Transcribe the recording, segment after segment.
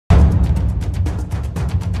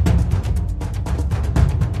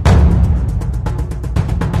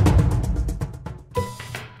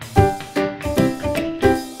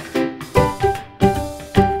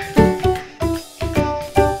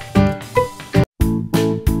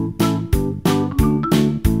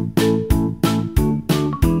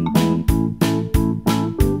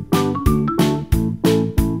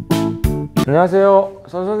안녕하세요.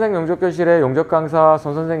 손선생용접교실의 용접 강사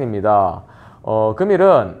손선생입니다.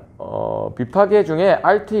 금일은 비파계 중에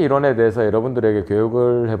RT이론에 대해서 여러분들에게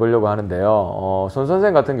교육을 해보려고 하는데요.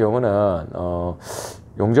 손선생 같은 경우는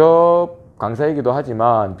용접 강사이기도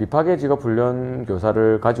하지만 비파계 직업훈련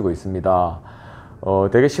교사를 가지고 있습니다.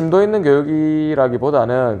 되게 심도 있는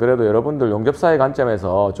교육이라기보다는 그래도 여러분들 용접사의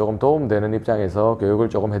관점에서 조금 도움되는 입장에서 교육을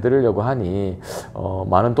조금 해드리려고 하니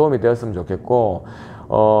많은 도움이 되었으면 좋겠고,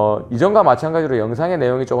 이전과 마찬가지로 영상의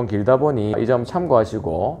내용이 조금 길다 보니 이 점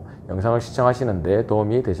참고하시고 영상을 시청하시는데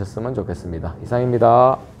도움이 되셨으면 좋겠습니다.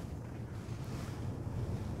 이상입니다.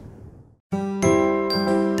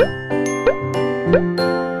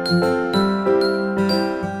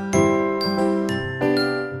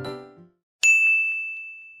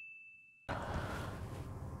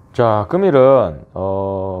 자, 금일은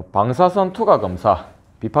방사선 투과 검사,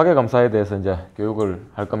 비파계 검사에 대해서 이제 교육을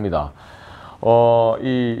할 겁니다.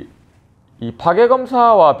 이 파계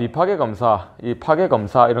검사와 비파계 검사, 이 파계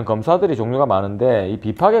검사 이런 검사들이 종류가 많은데, 이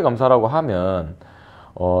비파계 검사라고 하면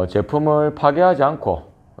제품을 파괴하지 않고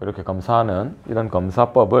이렇게 검사하는 이런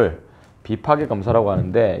검사법을 비파계 검사라고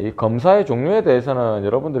하는데, 이 검사의 종류에 대해서는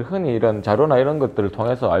여러분들이 흔히 이런 자료나 이런 것들을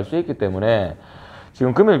통해서 알 수 있기 때문에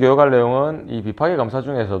지금 금일 교육할 내용은 이 비파계 검사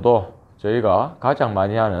중에서도 저희가 가장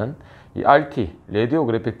많이 하는 이 RT,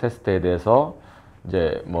 레디오그래픽 테스트에 대해서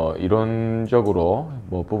이제 뭐 이론적으로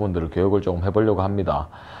뭐 부분들을 교육을 조금 해보려고 합니다.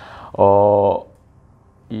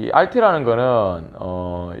 이 RT라는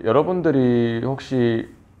거는 여러분들이 혹시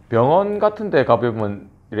병원 같은 데 가보면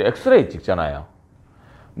엑스레이 찍잖아요.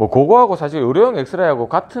 뭐 그거하고 사실 의료용 엑스레이하고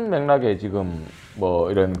같은 맥락의 지금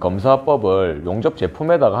뭐 이런 검사법을 용접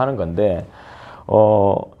제품에다가 하는 건데,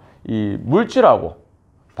 이 물질하고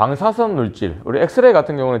방사선 물질, 우리 엑스레이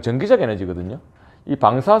같은 경우는 전기적 에너지거든요. 이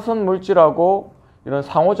방사선 물질하고 이런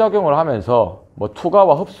상호작용을 하면서 뭐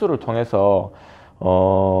투과와 흡수를 통해서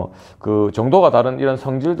그 정도가 다른 이런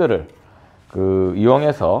성질들을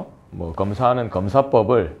이용해서 뭐 검사하는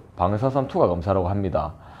검사법을 방사선 투과 검사라고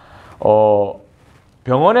합니다.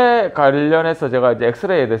 병원에 관련해서 제가 이제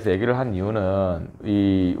엑스레이에 대해서 얘기를 한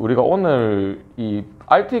이유는 우리가 오늘 이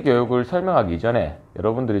RT 교육을 설명하기 이전에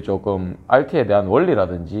여러분들이 조금 RT에 대한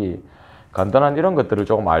원리라든지 간단한 이런 것들을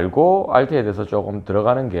조금 알고 RT에 대해서 조금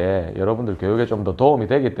들어가는 게 여러분들 교육에 좀 더 도움이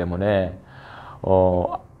되기 때문에,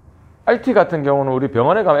 RT 같은 경우는 우리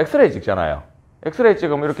병원에 가면 엑스레이 찍잖아요. 엑스레이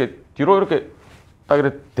찍으면 이렇게 뒤로 이렇게 딱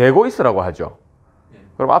이렇게 대고 있으라고 하죠.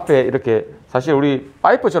 그럼 앞에 이렇게 사실 우리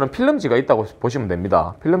파이프처럼 필름지가 있다고 보시면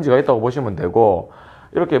됩니다. 필름지가 있다고 보시면 되고,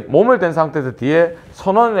 이렇게 몸을 댄 상태에서 뒤에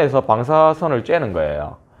선원에서 방사선을 쬐는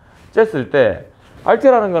거예요. 쬐을 때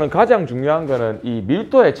RT라는 거는 가장 중요한 거는 이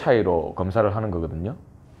밀도의 차이로 검사를 하는 거거든요.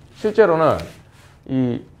 실제로는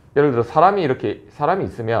예를 들어 사람이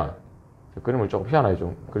있으면, 그림을 조금 희한하게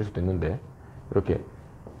좀 그릴 수도 있는데, 이렇게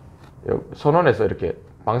선원에서 이렇게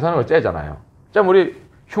방사능을 쬐잖아요. 자, 우리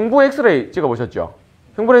흉부 엑스레이 찍어 보셨죠?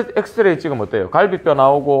 흉부 엑스레이 찍으면 어때요? 갈비뼈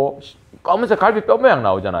나오고 검은색 갈비뼈 모양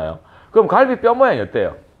나오잖아요. 그럼 갈비뼈 모양이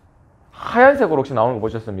어때요? 하얀색으로 혹시 나오는 거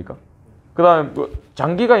보셨습니까? 그 다음에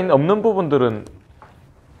장기가 없는 부분들은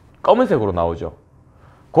검은색으로 나오죠.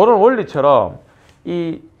 그런 원리처럼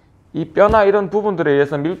이 뼈나 이런 부분들에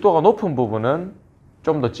의해서 밀도가 높은 부분은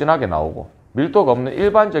좀 더 진하게 나오고, 밀도가 없는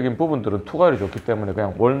일반적인 부분들은 투과율이 좋기 때문에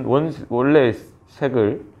그냥 원래의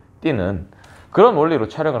색을 띠는 그런 원리로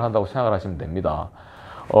촬영을 한다고 생각을 하시면 됩니다.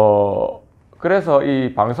 그래서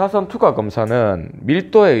이 방사선 투과 검사는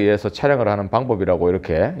밀도에 의해서 촬영을 하는 방법이라고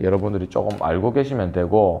이렇게 여러분들이 조금 알고 계시면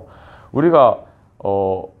되고, 우리가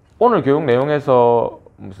오늘 교육 내용에서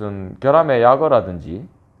무슨 결함의 약어라든지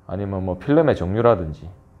아니면 뭐 필름의 종류라든지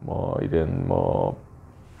뭐 이런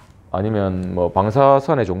아니면 뭐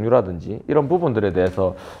방사선의 종류라든지 이런 부분들에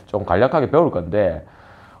대해서 좀 간략하게 배울 건데,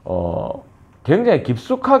 굉장히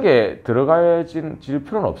깊숙하게 들어가질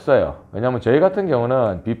필요는 없어요. 왜냐하면 저희 같은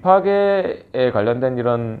경우는 비파계에 관련된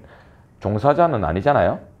이런 종사자는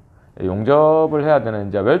아니잖아요. 용접을 해야 되는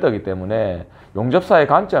이제 웰더이기 때문에 용접사의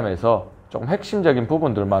관점에서 좀 핵심적인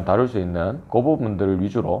부분들만 다룰 수 있는 그 부분들을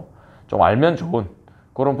위주로 좀 알면 좋은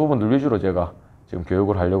그런 부분들 위주로 제가 지금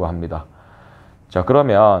교육을 하려고 합니다. 자,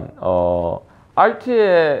 그러면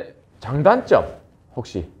RT의 장단점,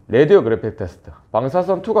 혹시 레디오그래픽 테스트,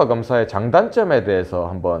 방사선 투과 검사의 장단점에 대해서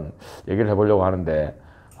한번 얘기를 해보려고 하는데,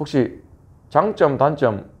 혹시 장점,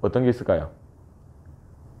 단점 어떤 게 있을까요?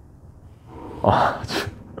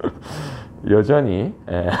 여전히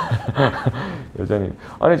여전히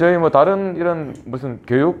아니, 저희 뭐 다른 이런 무슨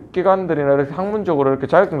교육기관들이나 이렇게 학문적으로 이렇게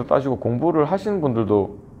자격증도 따시고 공부를 하시는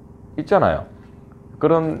분들도 있잖아요.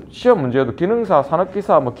 그런 시험 문제도 기능사,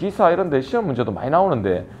 산업기사, 뭐 기사 이런 데 시험 문제도 많이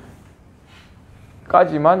나오는데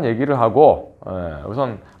여기까지만 얘기를 하고,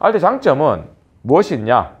 우선 RT 장점은 무엇이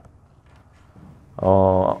있냐?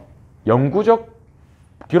 영구적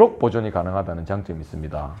기록 보존이 가능하다는 장점이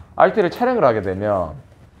있습니다. RT를 촬영을 하게 되면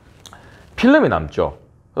필름이 남죠.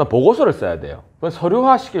 그다음 보고서를 써야 돼요. 그건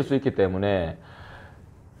서류화 시킬 수 있기 때문에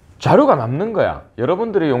자료가 남는 거야.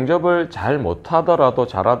 여러분들이 용접을 잘 못하더라도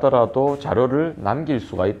잘하더라도 자료를 남길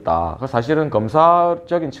수가 있다. 사실은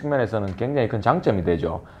검사적인 측면에서는 굉장히 큰 장점이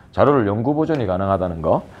되죠. 자료를 영구 보존이 가능하다는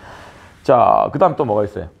거. 자, 그 다음 또 뭐가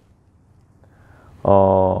있어요?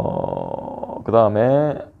 그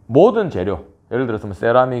다음에 모든 재료, 예를 들어서 뭐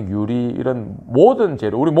세라믹, 유리 이런 모든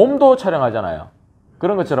재료, 우리 몸도 촬영하잖아요.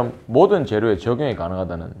 그런 것처럼 모든 재료에 적용이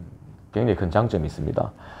가능하다는 굉장히 큰 장점이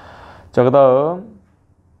있습니다. 자, 그 다음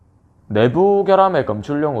내부 결함의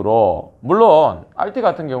검출용으로, 물론 RT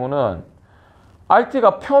같은 경우는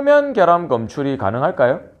RT가 표면 결함 검출이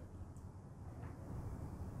가능할까요?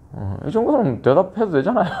 이 정도는 대답해도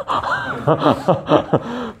되잖아요.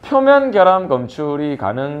 표면 결함 검출이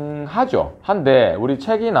가능하죠. 한데 우리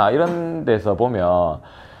책이나 이런 데서 보면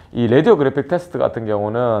이 레디오그래픽 테스트 같은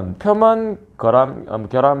경우는 표면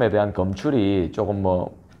결함에 대한 검출이 조금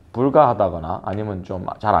뭐 불가하다거나 아니면 좀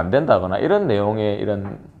잘 안 된다거나 이런 내용의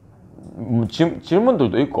이런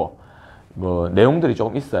질문들도 있고 뭐 내용들이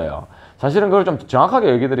조금 있어요. 사실은 그걸 좀 정확하게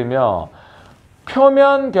얘기 드리면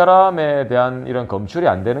표면 결함에 대한 이런 검출이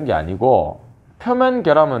안 되는 게 아니고 표면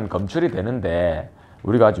결함은 검출이 되는데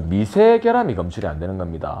우리가 아주 미세 결함이 검출이 안 되는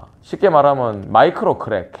겁니다. 쉽게 말하면 마이크로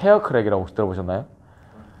크랙, 헤어 크랙이라고 혹시 들어보셨나요?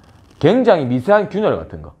 굉장히 미세한 균열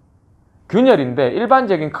같은 거. 균열인데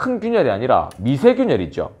일반적인 큰 균열이 아니라 미세 균열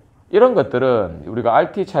있죠. 이런 것들은 우리가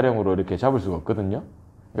RT 촬영으로 이렇게 잡을 수가 없거든요.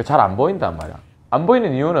 잘 안 보인단 말이야. 안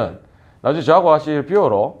보이는 이유는 나중에 저하고 하실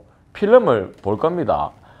뷰어로 필름을 볼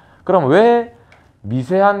겁니다. 그럼 왜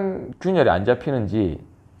미세한 균열이 안 잡히는지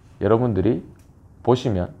여러분들이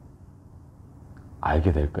보시면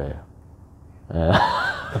알게 될 거예요.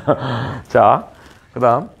 자,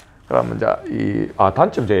 그러면 이제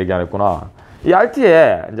단점 제가 얘기 안 했구나. 이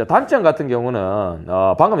RT의 이제 단점 같은 경우는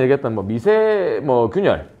방금 얘기했던 뭐 미세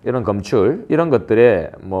균열 이런 검출 이런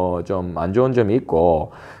것들에 뭐 좀 안 좋은 점이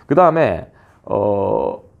있고, 그 다음에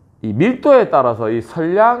이 밀도에 따라서 이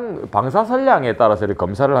방사 선량에 따라서 이렇게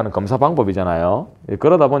검사를 하는 검사 방법이잖아요.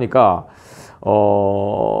 그러다 보니까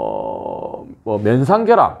뭐 면상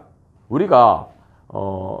결함, 우리가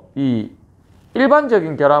이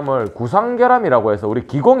일반적인 결함을 구상 결함이라고 해서 우리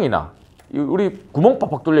기공이나 우리 구멍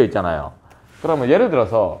팍팍 뚫려 있잖아요. 그러면 예를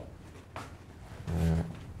들어서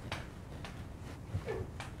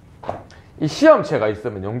이 시험체가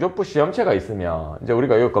있으면, 용접부 시험체가 있으면 이제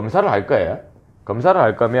우리가 이 검사를 할 거예요. 검사를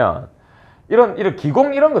할 거면 이런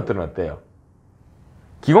기공 이런 것들은 어때요?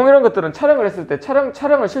 기공 이런 것들은 촬영을 했을 때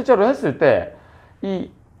촬영을 실제로 했을 때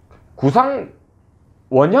이 구상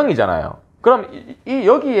원형이잖아요. 그럼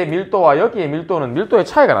여기의 밀도와 여기의 밀도는 밀도의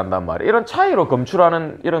차이가 난단 말이에요. 이런 차이로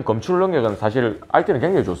검출하는 이런 검출 능력은 사실 RT는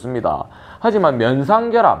굉장히 좋습니다. 하지만 면상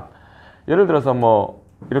결함, 예를 들어서 뭐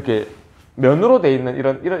이렇게 면으로 돼 있는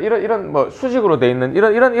이런 뭐 수직으로 돼 있는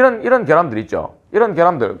이런 결함들 있죠. 이런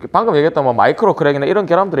결함들, 방금 얘기했던 뭐 마이크로 크랙이나 이런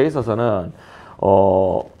결함들에 있어서는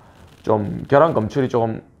좀 결함 검출이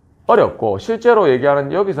조금 어렵고, 실제로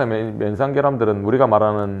얘기하는 여기서 면상 결함들은 우리가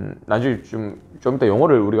말하는 나중에 좀 이따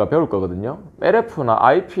용어를 우리가 배울 거거든요. LF나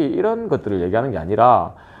IP 이런 것들을 얘기하는 게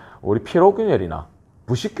아니라 우리 피로균열이나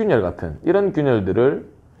부식균열 같은 이런 균열들을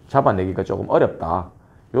잡아내기가 조금 어렵다.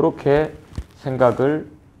 이렇게 생각을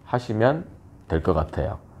하시면 될 것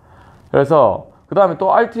같아요. 그래서 그 다음에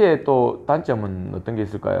또 RT의 또 단점은 어떤 게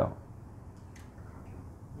있을까요?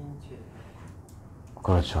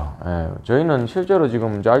 그렇죠. 예, 저희는 실제로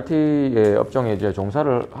지금 RT의 업종에 이제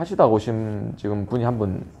종사를 하시다 오신 지금 분이 한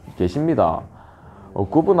분 계십니다.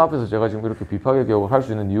 그분 앞에서 제가 지금 이렇게 비파게 교육을 할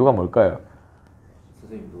수 있는 이유가 뭘까요?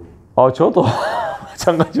 선생님도. 저도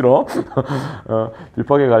마찬가지로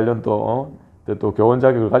비파게 관련 또 교원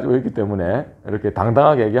자격을 가지고 있기 때문에 이렇게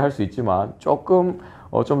당당하게 얘기할 수 있지만 조금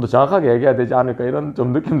좀 더 정확하게 얘기해야 되지 않을까 이런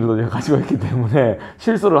좀 느낌들도 제가 가지고 있기 때문에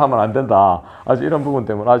실수를 하면 안 된다. 아주 이런 부분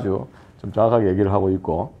때문에 아주 좀 정확하게 얘기를 하고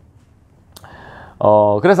있고,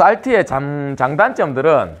 그래서 RT의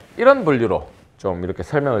장단점들은 이런 분류로 좀 이렇게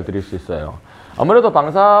설명을 드릴 수 있어요. 아무래도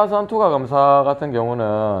방사선 투과 검사 같은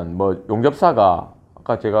경우는 뭐 용접사가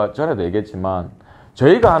아까 제가 전에도 얘기했지만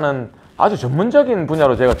저희가 하는 아주 전문적인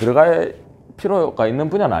분야로 제가 들어갈 필요가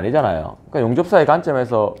있는 분야는 아니잖아요. 그러니까 용접사의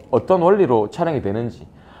관점에서 어떤 원리로 촬영이 되는지,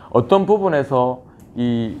 어떤 부분에서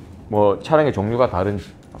이 뭐 촬영의 종류가 다른지.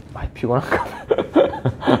 많이 피곤한가 봐요.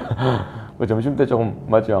 점심때 조금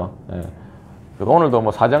맞죠. 예. 오늘도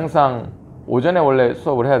뭐 사정상 오전에 원래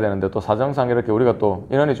수업을 해야 되는데 또 사정상 이렇게 우리가 또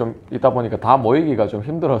인원이 좀 있다 보니까 다 모이기가 좀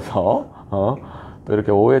힘들어서 또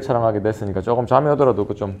이렇게 오후에 촬영하게 됐으니까 조금 잠이 오더라도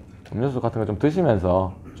그 좀 음료수 같은 거 좀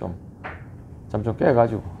드시면서 좀 잠 좀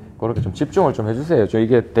깨가지고 그렇게 좀 집중을 좀 해주세요. 저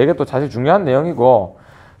이게 되게 또 사실 중요한 내용이고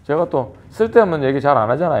제가 또 쓸데없는 얘기 잘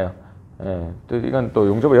안 하잖아요. 예, 또 이건 또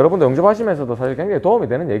여러분도 용접하시면서도 사실 굉장히 도움이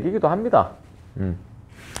되는 얘기이기도 합니다.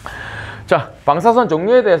 자, 방사선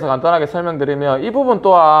종류에 대해서 간단하게 설명드리면 이 부분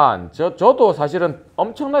또한 저도 사실은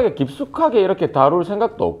엄청나게 깊숙하게 이렇게 다룰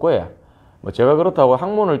생각도 없고요. 뭐 제가 그렇다고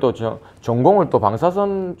학문을 또 전공을 또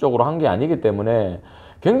방사선 쪽으로 한 게 아니기 때문에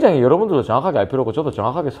굉장히 여러분들도 정확하게 알 필요 없고 저도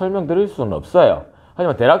정확하게 설명드릴 수는 없어요.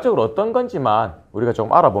 하지만 대략적으로 어떤 건지만 우리가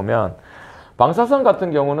조금 알아보면 방사선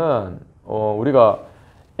같은 경우는 우리가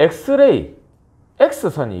엑스레이,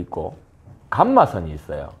 X선이 있고 감마선이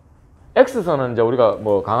있어요. X선은 이제 우리가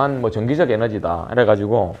뭐 강한 뭐 전기적 에너지다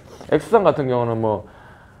이래가지고 X선 같은 경우는 뭐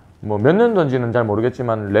몇 년도인지는 잘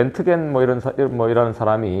모르겠지만 렌트겐 뭐 이런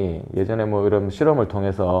사람이 예전에 뭐 이런 실험을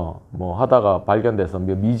통해서 뭐 하다가 발견돼서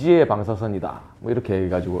미지의 방사선이다 뭐 이렇게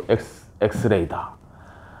해가지고 엑스레이다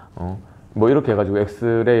뭐 이렇게 해가지고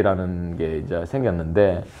엑스레이라는 게 이제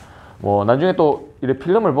생겼는데 뭐 나중에 또 이렇게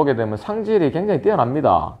필름을 보게 되면 상질이 굉장히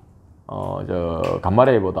뛰어납니다. 저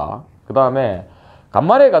감마레이보다. 그 다음에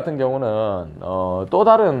감마레이 같은 경우는 또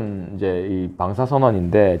다른 이제 이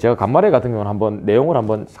방사선원인데 제가 감마레이 같은 경우는 한번 내용을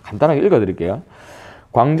한번 간단하게 읽어드릴게요.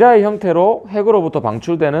 광자의 형태로 핵으로부터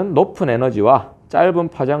방출되는 높은 에너지와 짧은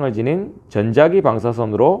파장을 지닌 전자기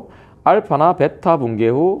방사선으로 알파나 베타 붕괴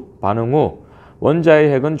후 반응 후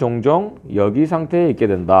원자의 핵은 종종 여기 상태에 있게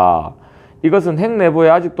된다. 이것은 핵 내부에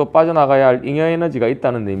아직도 빠져나가야 할 잉여 에너지가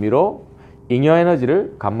있다는 의미로 잉여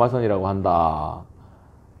에너지를 감마선이라고 한다.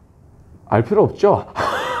 알 필요 없죠?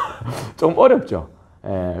 좀 어렵죠?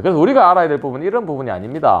 예, 그래서 우리가 알아야 될 부분은 이런 부분이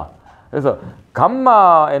아닙니다. 그래서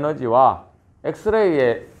감마 에너지와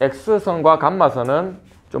엑스레이의 X선과 감마선은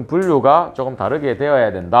좀 분류가 조금 다르게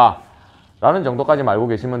되어야 된다 라는 정도까지 알고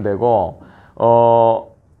계시면 되고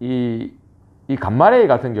이 감마레이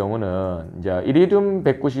같은 경우는 이제 이리듐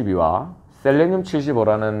 192와 셀레늄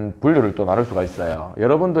 75라는 분류를 또 나눌 수가 있어요.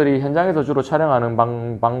 여러분들이 현장에서 주로 촬영하는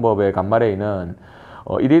방법의 감마레이는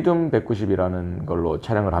이리듐 190이라는 걸로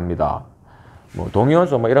촬영을 합니다. 뭐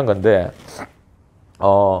동위원소 뭐 이런 건데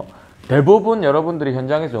대부분 여러분들이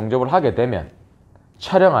현장에서 용접을 하게 되면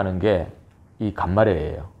촬영하는 게 이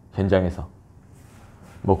감마레이예요. 현장에서.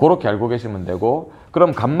 뭐 그렇게 알고 계시면 되고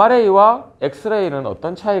그럼 감마레이와 엑스레이는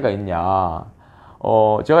어떤 차이가 있냐?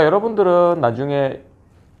 제가 여러분들은 나중에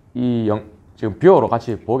지금 뷰어로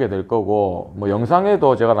같이 보게 될 거고 뭐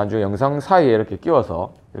영상에도 제가 나중에 영상 사이에 이렇게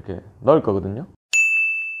끼워서 이렇게 넣을 거거든요.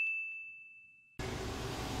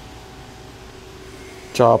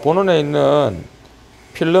 자, 본원에 있는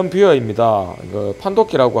필름 뷰어입니다.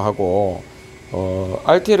 판독기라고 하고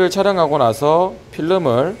RT를 촬영하고 나서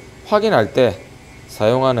필름을 확인할 때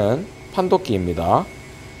사용하는 판독기입니다.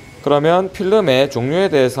 그러면 필름의 종류에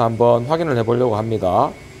대해서 한번 확인을 해 보려고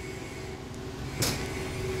합니다.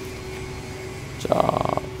 자,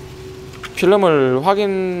 필름을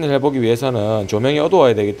확인해 보기 위해서는 조명이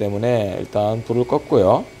어두워야 되기 때문에 일단 불을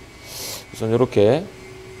껐고요. 우선 이렇게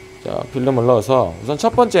자, 필름을 넣어서 우선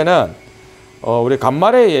첫 번째는 우리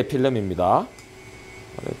감마레이의 필름입니다.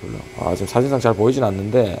 지금 사진상 잘 보이진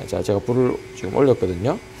않는데 자, 제가 불을 지금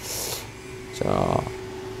올렸거든요. 자,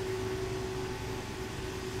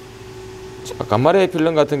 감마레이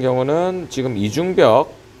필름 같은 경우는 지금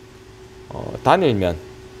이중벽 단일면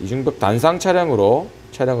이중벽 단상 촬영으로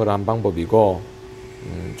촬영을 한 방법이고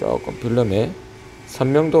조금 필름의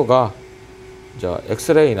선명도가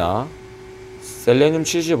엑스레이나 셀레늄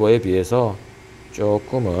 75에 비해서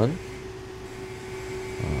조금은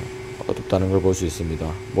어둡다는 걸 볼 수 있습니다.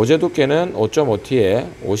 모재 두께는 5.5T의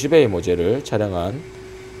 50A 모재를 촬영한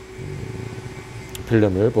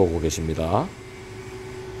필름을 보고 계십니다.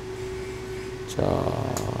 자,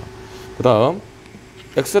 그 다음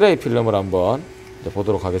엑스레이 필름을 한번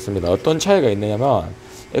보도록 하겠습니다. 어떤 차이가 있느냐면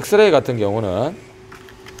엑스레이 같은 경우는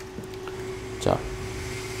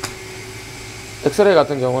엑스레이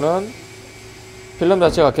같은 경우는 필름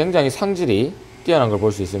자체가 굉장히 상질이 뛰어난 걸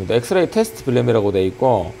볼 수 있습니다. 엑스레이 테스트 필름이라고 되어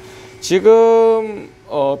있고 지금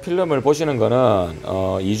필름을 보시는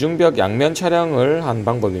거는 이중벽 양면 촬영을 한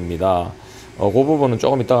방법입니다. 그 부분은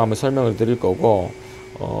조금 이따가 한번 설명을 드릴 거고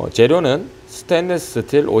재료는 스테인리스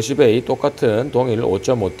스틸 50A 똑같은 동일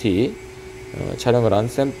 5.5T 촬영을 한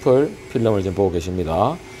샘플 필름을 지금 보고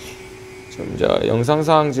계십니다. 지금 이제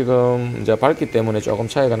영상상 지금 이제 밝기 때문에 조금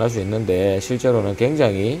차이가 날 수 있는데 실제로는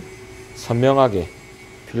굉장히 선명하게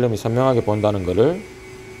필름이 선명하게 본다는 것을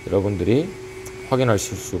여러분들이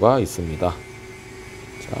확인하실 수가 있습니다.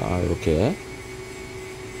 자, 이렇게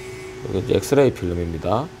이게 엑스레이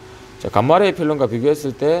필름입니다. 자, 감마레이 필름과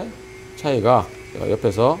비교했을 때 차이가 제가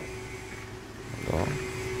옆에서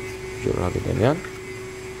비교를 하게 되면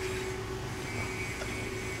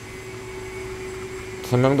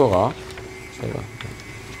선명도가 차이가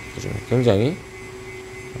굉장히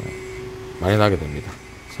많이 나게 됩니다.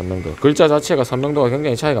 선명도, 글자 자체가 선명도가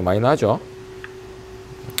굉장히 차이가 많이 나죠.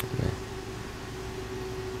 네.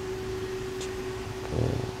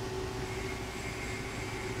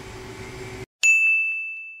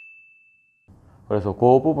 그래서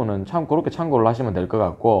그 부분은 참 그렇게 참고를 하시면 될 것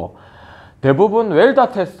같고, 대부분 웰더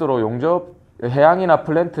테스트로 용접, 해양이나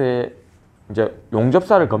플랜트에 이제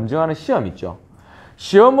용접사를 검증하는 시험 있죠.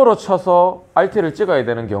 시험으로 쳐서 RT를 찍어야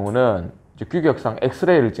되는 경우는 이제 규격상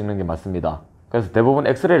엑스레이를 찍는 게 맞습니다. 그래서 대부분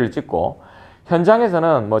엑스레이를 찍고,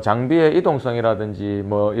 현장에서는 뭐 장비의 이동성이라든지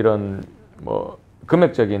뭐 이런 뭐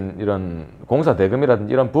금액적인 이런 공사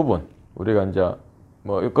대금이라든지 이런 부분, 우리가 이제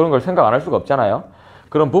뭐 그런 걸 생각 안 할 수가 없잖아요.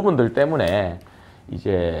 그런 부분들 때문에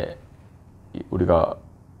이제 우리가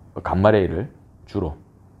감마레이를 주로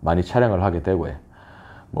많이 촬영을 하게 되고요.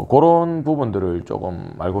 뭐 그런 부분들을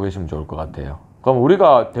조금 알고 계시면 좋을 것 같아요. 그럼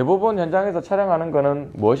우리가 대부분 현장에서 촬영하는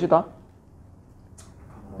거는 무엇이다?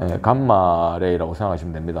 네, 감마레이라고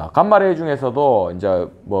생각하시면 됩니다. 감마레이 중에서도 이제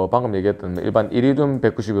뭐 방금 얘기했던 일반 이리듐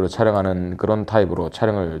 190으로 촬영하는 그런 타입으로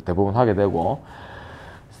촬영을 대부분 하게 되고,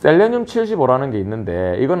 셀레늄 75라는 게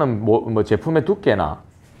있는데, 이거는 뭐 제품의 두께나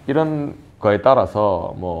이런 거에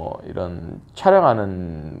따라서 뭐 이런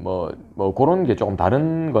촬영하는 뭐 그런 게 조금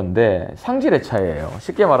다른 건데 상질의 차이예요.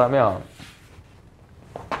 쉽게 말하면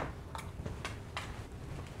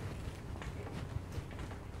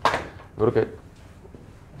이렇게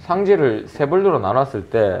상질을 세 분류로 나눴을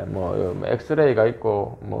때 뭐 엑스레이가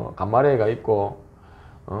있고 뭐 감마레이가 있고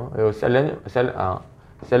요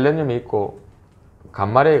셀레늄이 있고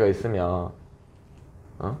감마레이가 있으면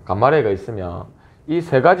이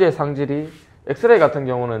세 가지의 상질이, 엑스레이 같은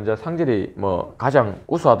경우는 이제 상질이 뭐 가장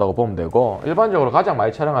우수하다고 보면 되고, 일반적으로 가장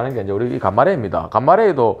많이 촬영하는 게 이제 우리 이 감마레이입니다.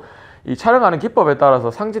 감마레이도 이 촬영하는 기법에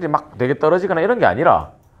따라서 상질이 막 되게 떨어지거나 이런 게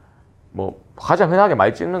아니라 뭐 가장 흔하게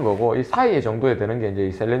많이 찍는 거고, 이 사이의 정도에 되는 게 이제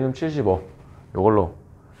이 셀레늄 75 요걸로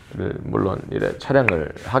물론 이래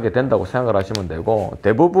촬영을 하게 된다고 생각을 하시면 되고,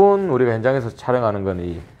 대부분 우리가 현장에서 촬영하는 건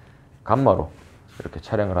이 감마로 이렇게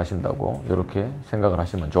촬영을 하신다고 이렇게 생각을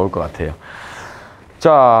하시면 좋을 것 같아요.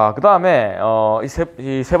 자, 그 다음에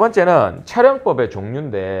이 세 번째는 촬영법의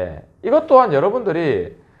종류인데, 이것 또한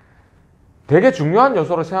여러분들이 되게 중요한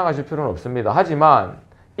요소로 생각하실 필요는 없습니다. 하지만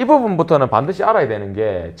이 부분부터는 반드시 알아야 되는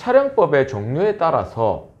게, 촬영법의 종류에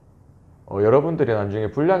따라서 여러분들이 나중에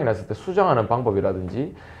불량이 났을 때 수정하는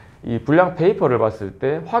방법이라든지 이 불량 페이퍼를 봤을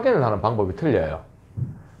때 확인을 하는 방법이 틀려요.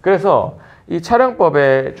 그래서 이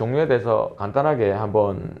촬영법의 종류에 대해서 간단하게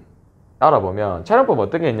한번 알아보면, 촬영법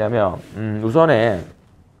어떤 게 있냐면 우선에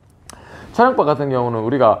촬영법 같은 경우는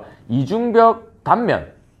우리가 이중벽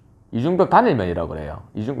단면, 이중벽 단일면이라고 그래요.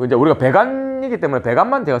 이제 우리가 배관이기 때문에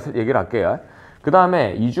배관만 제가 얘기를 할게요. 그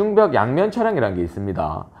다음에 이중벽 양면 촬영이라는 게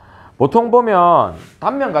있습니다. 보통 보면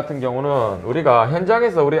단면 같은 경우는 우리가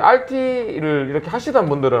현장에서 우리 RT를 이렇게 하시던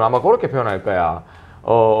분들은 아마 그렇게 표현할 거야.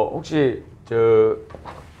 혹시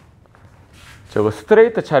저거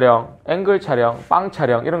스트레이트 촬영, 앵글 촬영, 빵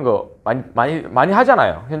촬영 이런 거 많이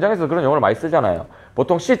하잖아요. 현장에서 그런 용어를 많이 쓰잖아요.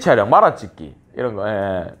 보통 C 촬영, 말아찍기 이런 거,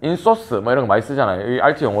 인소스 뭐 이런 거 많이 쓰잖아요. 이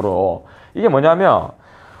RT 용어로. 이게 뭐냐면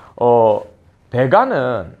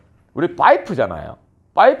배관은 우리 파이프잖아요.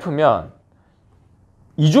 파이프면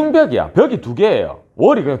이중벽이야. 벽이 두 개예요.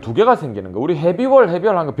 월이 그냥 두 개가 생기는 거. 우리 헤비월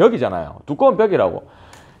한 거 벽이잖아요. 두꺼운 벽이라고.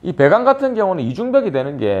 이 배관 같은 경우는 이중벽이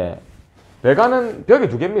되는 게, 배관은 벽이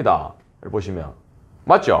두 개입니다. 보시면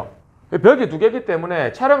맞죠? 벽이 두 개이기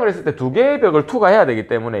때문에 촬영을 했을 때 두 개의 벽을 투과해야 되기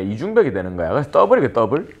때문에 이중벽이 되는 거야. 그래서 더블이게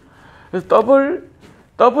더블. 그래서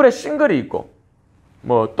더블에 싱글이 있고,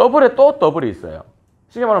 뭐 더블에 또 더블이 있어요.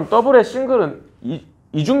 쉽게 말하면 더블의 싱글은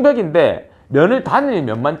이중벽인데 면을 단일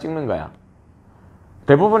면만 찍는 거야.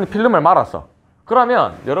 대부분이 필름을 말았어.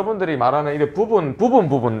 그러면 여러분들이 말하는 이렇게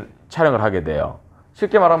부분 촬영을 하게 돼요.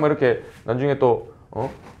 쉽게 말하면 이렇게 나중에 또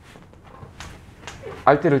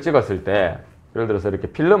RT를 찍었을 때 예를 들어서 이렇게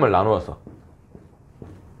필름을 나누어서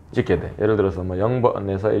찍게 돼. 예를 들어서 뭐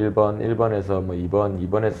 0번에서 1번, 1번에서 뭐 2번,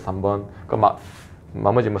 2번에서 3번,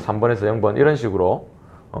 나머지 뭐 3번에서 0번 이런 식으로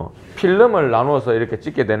필름을 나누어서 이렇게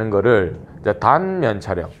찍게 되는 거를 이제 단면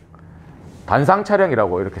촬영, 단상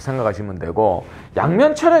촬영이라고 이렇게 생각하시면 되고,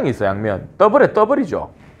 양면 촬영이 있어요. 양면 더블에 더블이죠.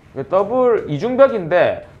 더블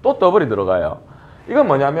이중벽인데 또 더블이 들어가요. 이건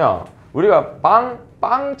뭐냐면 우리가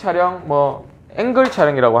빵 촬영, 뭐 앵글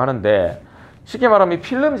촬영이라고 하는데, 쉽게 말하면 이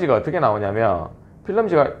필름지가 어떻게 나오냐면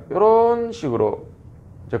필름지가 이런 식으로,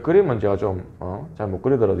 저 그림은 제가 좀 잘 못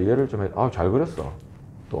그리더라도 이해를 좀 해. 잘 그렸어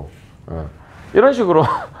또. 이런 식으로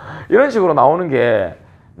이런 식으로 나오는 게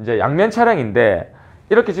이제 양면 촬영인데,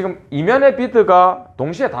 이렇게 지금 이면의 비드가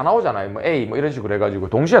동시에 다 나오잖아요. 뭐 A 뭐 이런 식으로 해가지고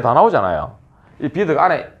동시에 다 나오잖아요. 이 비드가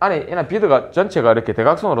안에 비드가 전체가 이렇게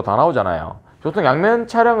대각선으로 다 나오잖아요. 보통 양면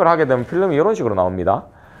촬영을 하게 되면 필름이 이런 식으로 나옵니다.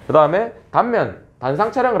 그 다음에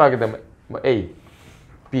단상 촬영을 하게 되면 뭐 A,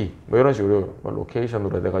 B 뭐 이런 식으로 뭐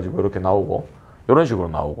로케이션으로 돼가지고 이렇게 나오고, 이런 식으로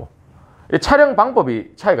나오고. 이 촬영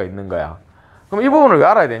방법이 차이가 있는 거야. 그럼 이 부분을 왜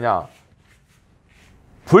알아야 되냐?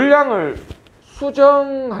 분량을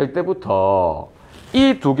수정할 때부터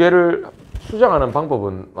이 두 개를 수정하는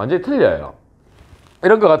방법은 완전히 틀려요.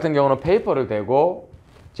 이런 것 같은 경우는 페이퍼를 대고,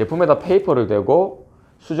 제품에다 페이퍼를 대고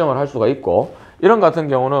수정을 할 수가 있고, 이런 것 같은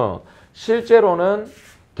경우는 실제로는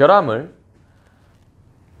결함을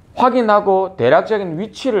확인하고 대략적인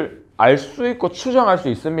위치를 알 수 있고 추정할 수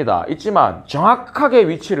있습니다. 있지만 정확하게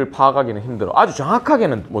위치를 파악하기는 힘들어. 아주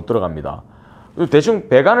정확하게는 못 들어갑니다. 대충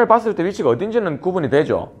배관을 봤을 때 위치가 어딘지는 구분이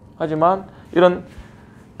되죠. 하지만 이런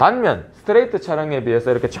단면, 스트레이트 촬영에 비해서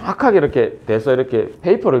이렇게 정확하게 이렇게 돼서 이렇게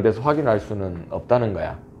페이퍼를 대서 확인할 수는 없다는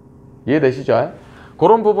거야. 이해되시죠?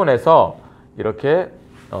 그런 부분에서 이렇게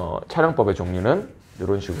촬영법의 종류는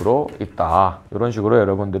이런 식으로 있다. 이런 식으로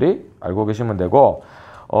여러분들이 알고 계시면 되고,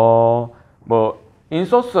 뭐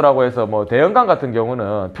인소스라고 해서 뭐 대형관 같은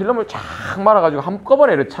경우는 필름을 쫙 말아가지고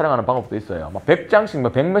한꺼번에 이렇게 촬영하는 방법도 있어요. 막 100장씩,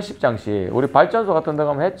 뭐 100몇십 장씩. 우리 발전소 같은 데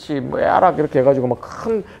가면 해치, 뭐 에아락 이렇게 해가지고 막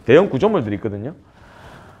큰 대형 구조물들이 있거든요.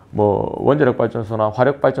 뭐 원자력 발전소나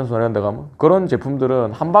화력 발전소 이런 데 가면 그런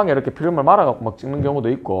제품들은 한 방에 이렇게 필름을 말아갖고 막 찍는 경우도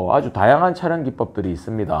있고, 아주 다양한 촬영 기법들이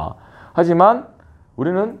있습니다. 하지만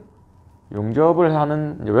우리는 용접을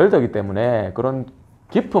하는 웰더이기 때문에 그런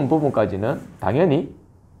깊은 부분까지는 당연히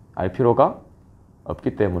알 필요가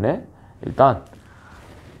없기 때문에 일단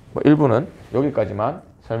뭐 일부는 여기까지만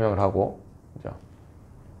설명을 하고 이제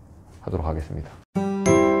하도록 하겠습니다.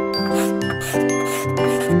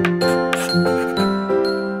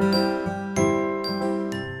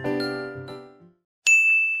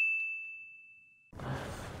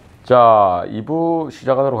 자, 2부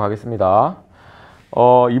시작하도록 하겠습니다.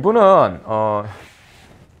 2부는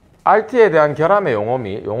RT에 대한 결함의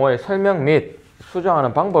용어의 설명 및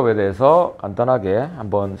수정하는 방법에 대해서 간단하게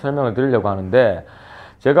한번 설명을 드리려고 하는데,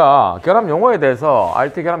 제가 결함 용어에 대해서,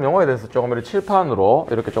 RT 결함 용어에 대해서 조금 이렇게 칠판으로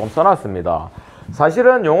이렇게 조금 써놨습니다.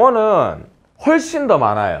 사실은 용어는 훨씬 더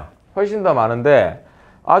많아요. 훨씬 더 많은데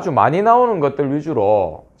아주 많이 나오는 것들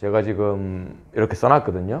위주로 제가 지금 이렇게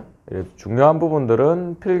써놨거든요. 중요한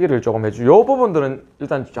부분들은 필기를 조금 해주고, 이 부분들은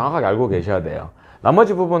일단 정확하게 알고 계셔야 돼요.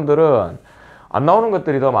 나머지 부분들은 안 나오는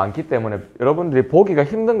것들이 더 많기 때문에, 여러분들이 보기가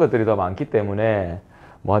힘든 것들이 더 많기 때문에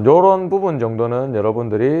뭐 이런 부분 정도는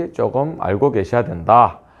여러분들이 조금 알고 계셔야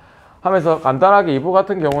된다 하면서, 간단하게 2부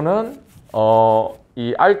같은 경우는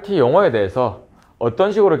이 RT 용어에 대해서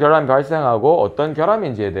어떤 식으로 결함이 발생하고 어떤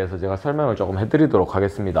결함인지에 대해서 제가 설명을 조금 해드리도록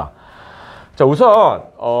하겠습니다. 자, 우선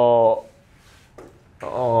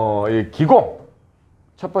이 기공,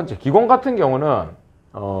 첫 번째 기공 같은 경우는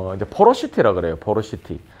이제 포로시티라 그래요.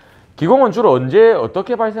 포로시티. 기공은 주로 언제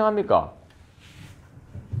어떻게 발생합니까?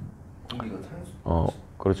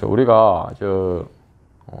 그렇죠. 우리가 저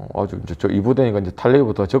 2부 되니까 이제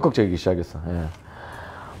탈레이부터 적극적이기 시작했어. 예.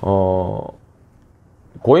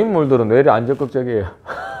 고인물들은 왜 이리 안 적극적이에요?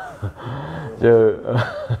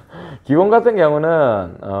 기공 같은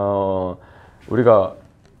경우는 우리가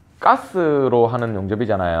가스로 하는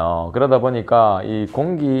용접이잖아요. 그러다 보니까 이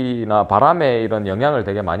공기나 바람의 이런 영향을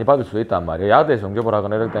되게 많이 받을 수 있단 말이에요. 야드에서 용접을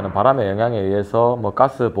하거나 이럴 때는 바람의 영향에 의해서 뭐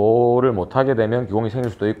가스 보호를 못하게 되면 기공이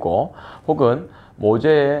생길 수도 있고, 혹은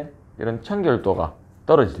모재의 이런 청결도가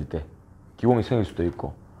떨어질 때 기공이 생길 수도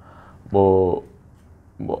있고, 뭐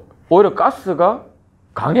오히려 가스가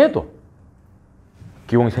강해도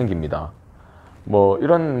기공이 생깁니다. 뭐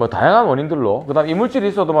이런 다양한 원인들로, 그 다음 이물질이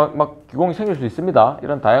있어도 막 기공이 생길 수 있습니다.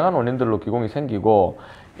 이런 다양한 원인들로 기공이 생기고,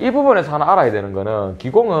 이 부분에서 하나 알아야 되는 거는,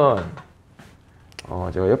 기공은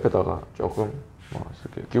제가 옆에다가 조금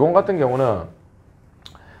쓸게요. 기공 같은 경우는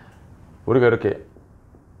우리가 이렇게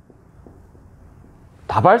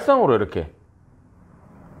다발성으로 이렇게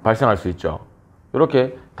발생할 수 있죠.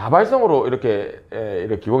 이렇게 다발성으로 이렇게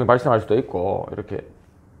기공이 발생할 수도 있고, 이렇게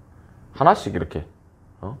하나씩 이렇게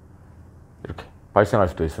발생할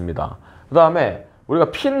수도 있습니다. 그 다음에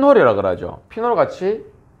우리가 핀홀이라 그러죠. 핀홀 같이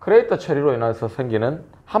크레이터 처리로 인해서 생기는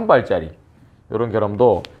한 발짜리, 이런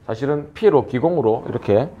결함도 사실은 P로 기공으로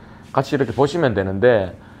이렇게 같이 이렇게 보시면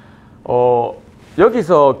되는데,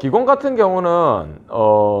 여기서 기공 같은 경우는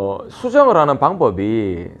수정을 하는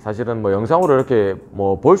방법이 사실은 뭐 영상으로 이렇게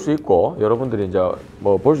뭐 볼 수 있고 여러분들이 이제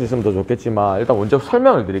뭐 볼 수 있으면 더 좋겠지만 일단 먼저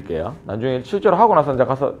설명을 드릴게요. 나중에 실제로 하고 나서 이제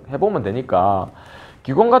가서 해보면 되니까.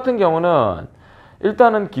 기공 같은 경우는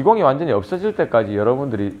일단은 기공이 완전히 없어질 때까지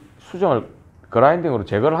여러분들이 수정을 그라인딩으로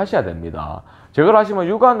제거를 하셔야 됩니다. 제거를 하시면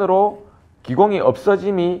육안으로 기공이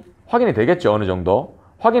없어짐이 확인이 되겠죠. 어느 정도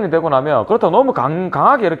확인이 되고 나면, 그렇다고 너무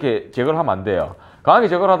강하게 이렇게 제거를 하면 안 돼요. 강하게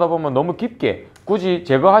제거를 하다 보면 너무 깊게 굳이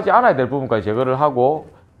제거하지 않아야 될 부분까지 제거를 하고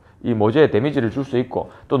이 모재에 데미지를 줄 수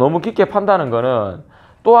있고, 또 너무 깊게 판다는 거는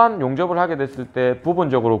또한 용접을 하게 됐을 때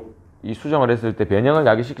부분적으로 이 수정을 했을 때 변형을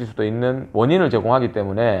야기시킬 수도 있는 원인을 제공하기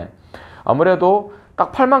때문에 아무래도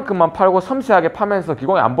딱 팔 만큼만 팔고 섬세하게 파면서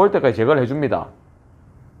기공이 안 보일 때까지 제거를 해줍니다.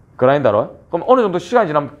 그라인더로. 그럼 어느 정도 시간이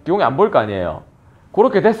지나면 기공이 안 보일 거 아니에요.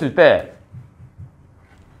 그렇게 됐을 때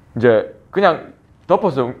이제 그냥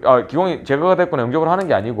덮어서 기공이 제거가 됐거나 용접을 하는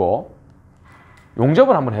게 아니고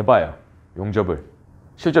용접을 한번 해봐요. 용접을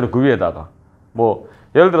실제로 그 위에다가 뭐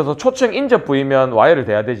예를 들어서 초층 인접 부위면 와이어를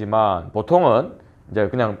대야 되지만 보통은 이제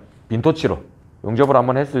그냥 빈토치로 용접을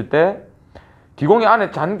한번 했을 때 기공이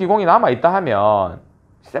안에 잔 기공이 남아있다 하면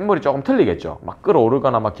샘물이 조금 틀리겠죠. 막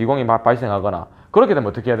끓어오르거나 막 기공이 막 발생하거나. 그렇게 되면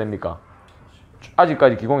어떻게 해야 됩니까?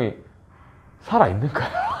 아직까지 기공이 살아있는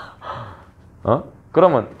거야.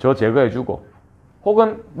 그러면 저 제거해주고,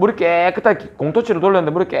 혹은 물이 깨끗하게 공토치로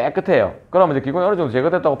돌렸는데 물이 깨끗해요. 그러면 이제 기공이 어느 정도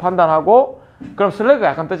제거됐다고 판단하고, 그럼 슬래그가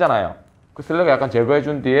약간 뜨잖아요. 그 슬래그 약간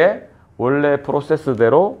제거해준 뒤에 원래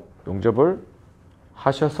프로세스대로 용접을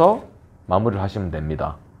하셔서 마무리를 하시면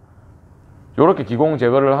됩니다. 요렇게 기공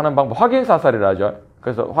제거를 하는 방법, 확인 사살이라 하죠.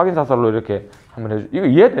 그래서 확인 사살로 이렇게 한번 해주. 이거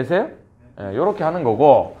이해되세요? 네, 요렇게 하는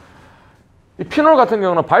거고. 이 피놀 같은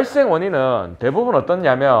경우는 발생 원인은 대부분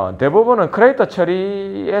어떻냐면, 대부분은 크레이터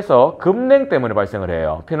처리에서 급냉 때문에 발생을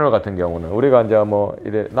해요. 피놀 같은 경우는 우리가 이제 뭐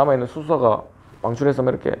이래 남아있는 수소가 방출해서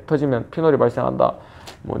이렇게 터지면 피놀이 발생한다.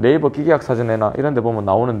 뭐 네이버 기계학 사전에나 이런 데 보면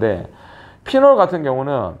나오는데, 피놀 같은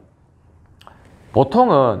경우는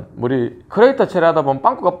보통은 우리 크레이터 처리하다 보면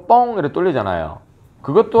빵꾸가 뻥 이렇게 뚫리잖아요.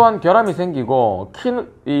 그것 또한 결함이 생기고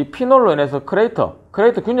이 피놀로 인해서 크레이터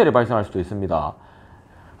균열이 발생할 수도 있습니다.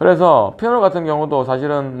 그래서 피놀 같은 경우도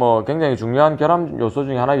사실은 뭐 굉장히 중요한 결함 요소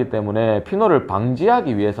중에 하나이기 때문에 피놀을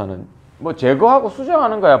방지하기 위해서는 뭐 제거하고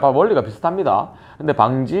수정하는 거야 원리가 비슷합니다. 근데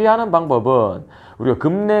방지하는 방법은 우리가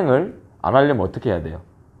급냉을 안 하려면 어떻게 해야 돼요?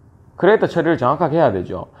 크레이터 처리를 정확하게 해야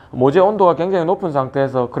되죠. 모재 온도가 굉장히 높은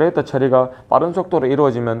상태에서 크레이터 처리가 빠른 속도로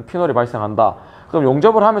이루어지면 피놀이 발생한다. 그럼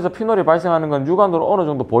용접을 하면서 피놀이 발생하는 건 육안으로 어느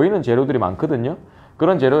정도 보이는 재료들이 많거든요.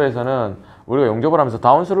 그런 재료에서는 우리가 용접을 하면서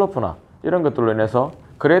다운슬로프나 이런 것들로 인해서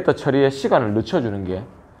크레이터 처리의 시간을 늦춰주는 게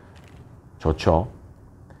좋죠.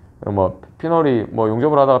 뭐 피놀이 뭐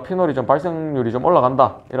용접을 하다가 피놀이 좀 발생률이 좀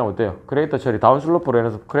올라간다 이러면 어때요? 크레이터 처리 다운슬로프로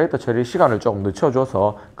인해서 크레이터 처리 시간을 조금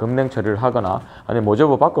늦춰줘서 급냉 처리를 하거나, 아니면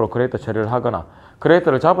모재부 밖으로 크레이터 처리를 하거나,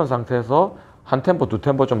 크레이터를 잡은 상태에서 한 템포 두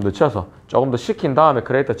템포 좀 늦춰서 조금 더 식힌 다음에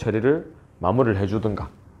크레이터 처리를 마무리를 해주든가,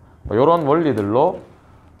 뭐 이런 원리들로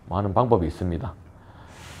뭐 하는 방법이 있습니다.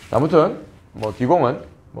 아무튼 뭐 기공은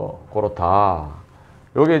뭐 그렇다.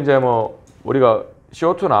 여기 이제 뭐 우리가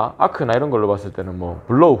CO2나 아크나 이런 걸로 봤을 때는 뭐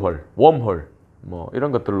블로우홀, 웜홀 뭐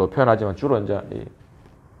이런 것들로 표현하지만, 주로 이제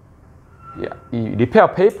이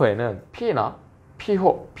리페어 페이퍼에는 P나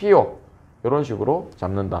PO 이런 식으로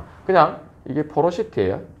잡는다. 그냥 이게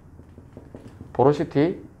포로시티예요.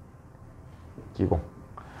 포로시티 기공.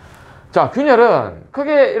 자, 균열은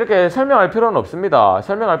크게 이렇게 설명할 필요는 없습니다.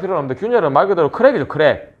 설명할 필요는 없는데, 균열은 말 그대로 크랙이죠,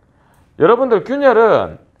 크랙. 여러분들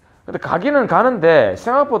균열은 근데 가기는 가는데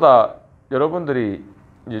생각보다 여러분들이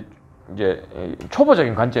이제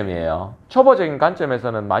초보적인 관점이에요. 초보적인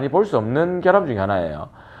관점에서는 많이 볼 수 없는 결함 중에 하나예요.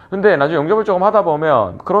 근데 나중에 용접을 조금 하다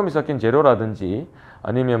보면 크롬이 섞인 재료라든지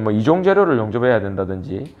아니면 뭐 이종 재료를 용접해야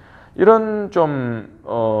된다든지 이런 좀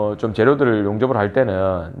재료들을 용접을 할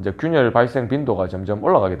때는 이제 균열 발생 빈도가 점점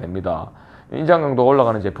올라가게 됩니다. 인장 강도가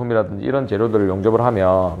올라가는 제품이라든지 이런 재료들을 용접을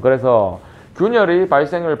하면, 그래서 균열의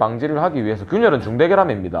발생을 방지를 하기 위해서, 균열은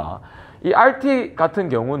중대결함입니다. 이 RT 같은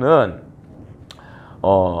경우는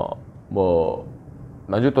뭐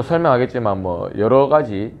나중에 또 설명하겠지만 뭐 여러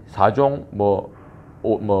가지 4종 뭐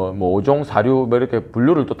 5종 4류 뭐 이렇게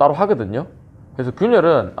분류를 또 따로 하거든요. 그래서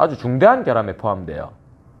균열은 아주 중대한 결함에 포함돼요.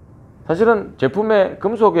 사실은 제품에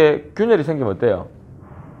금속에 균열이 생기면 어때요?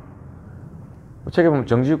 책에 보면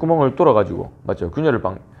정지 구멍을 뚫어가지고, 맞죠? 균열을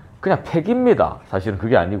그냥 폐기입니다. 사실은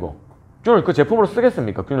그게 아니고, 균을 그 제품으로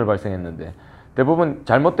쓰겠습니까? 균열 발생했는데. 대부분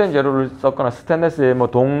잘못된 재료를 썼거나 스테인리스에 뭐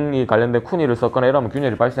동이 관련된 쿠니를 썼거나 이러면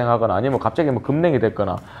균열이 발생하거나, 아니면 갑자기 뭐 급냉이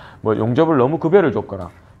됐거나 뭐 용접을 너무 급여를 줬거나,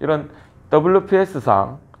 이런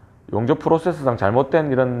WPS상 용접 프로세스상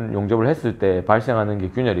잘못된 이런 용접을 했을 때 발생하는 게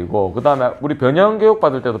균열이고, 그 다음에 우리 변형 교육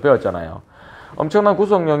받을 때도 배웠잖아요. 엄청난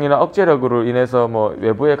구속력이나 억제력으로 인해서 뭐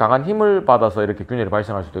외부에 강한 힘을 받아서 이렇게 균열이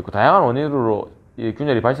발생할 수도 있고, 다양한 원인으로 이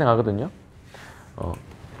균열이 발생하거든요.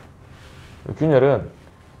 균열은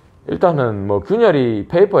일단은 뭐 균열이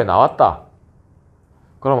페이퍼에 나왔다.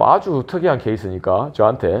 그럼 아주 특이한 케이스니까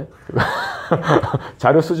저한테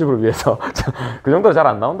자료 수집을 위해서 그 정도로 잘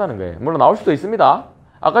안 나온다는 거예요. 물론 나올 수도 있습니다.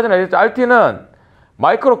 아까 전에 얘기했죠. RT는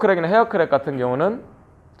마이크로 크랙이나 헤어 크랙 같은 경우는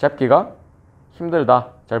잡기가 힘들다.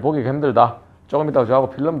 잘 보기가 힘들다. 조금 이따가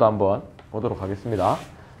저하고 필름도 한번 보도록 하겠습니다.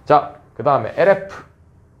 자, 그 다음에 LF.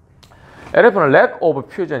 LF는 Lack of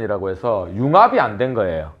Fusion이라고 해서 융합이 안 된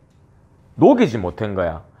거예요. 녹이지 못한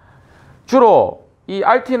거야. 주로 이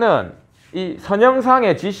RT는 이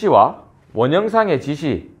선형상의 지시와 원형상의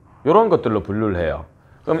지시, 이런 것들로 분류를 해요.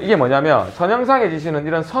 그럼 이게 뭐냐면, 선형상의 지시는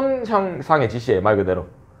이런 선형상의 지시예요, 말 그대로.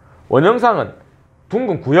 원형상은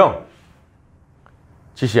둥근 구형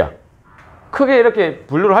지시야. 크게 이렇게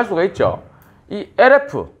분류를 할 수가 있죠. 이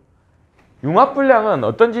LF, 융합분량은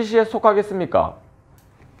어떤 지시에 속하겠습니까?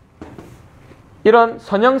 이런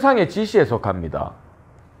선형상의 지시에 속합니다.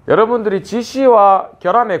 여러분들이 지시와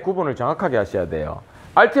결함의 구분을 정확하게 하셔야 돼요.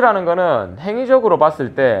 RT라는 거는 행위적으로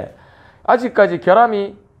봤을 때 아직까지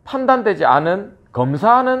결함이 판단되지 않은,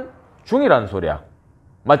 검사하는 중이라는 소리야.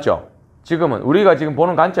 맞죠? 지금은 우리가 지금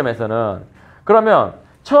보는 관점에서는. 그러면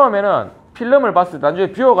처음에는 필름을 봤을 때,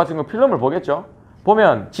 나중에 뷰어 같은 거 필름을 보겠죠?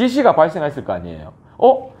 보면 지시가 발생했을 거 아니에요.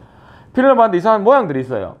 필름을 봤는데 이상한 모양들이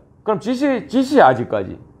있어요. 그럼 지시야.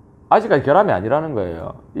 아직까지 결함이 아니라는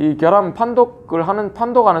거예요. 이 결함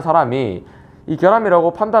판독하는 사람이 이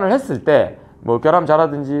결함이라고 판단을 했을 때, 뭐 결함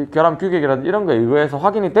자라든지 결함 규격이라든지 이런 거에 의해서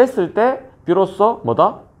확인이 됐을 때 비로소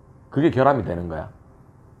뭐다? 그게 결함이 되는 거야.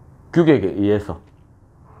 규격에 의해서.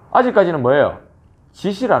 아직까지는 뭐예요?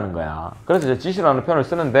 지시라는 거야. 그래서 이제 지시라는 표현을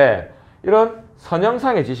쓰는데, 이런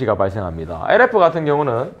선형상의 지시가 발생합니다. LF 같은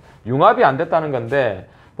경우는 융합이 안 됐다는 건데,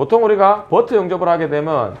 보통 우리가 버트 용접을 하게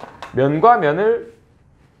되면 면과 면을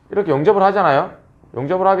이렇게 용접을 하잖아요.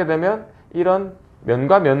 용접을 하게 되면 이런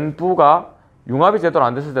면과 면부가 융합이 제대로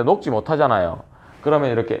안 됐을 때 녹지 못하잖아요.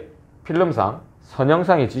 그러면 이렇게 필름상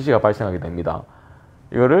선형상의 지시가 발생하게 됩니다.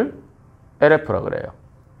 이거를 LF라 그래요.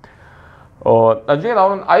 나중에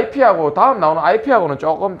나오는 IP하고 다음 나오는 IP하고는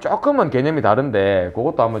조금은 개념이 다른데,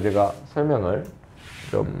 그것도 한번 제가 설명을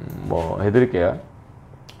좀 뭐 해드릴게요.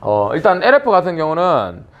 일단 LF 같은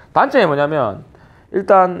경우는 단점이 뭐냐면,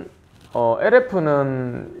 일단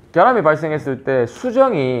LF는 결함이 발생했을 때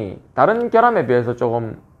수정이 다른 결함에 비해서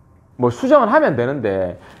조금 뭐 수정을 하면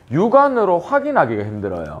되는데 육안으로 확인하기가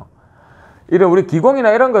힘들어요. 이런 우리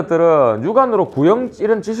기공이나 이런 것들은 육안으로 구형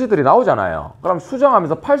이런 지시들이 나오잖아요. 그럼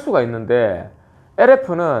수정하면서 팔 수가 있는데,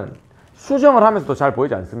 LF는 수정을 하면서도 잘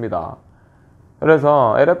보이지 않습니다.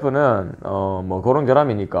 그래서 LF는 뭐 그런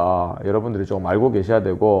결함이니까 여러분들이 조금 알고 계셔야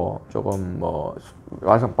되고, 조금 뭐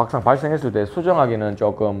막상 발생했을 때 수정하기는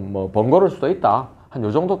조금 뭐 번거로울 수도 있다. 한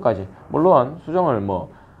요 정도까지. 물론 수정을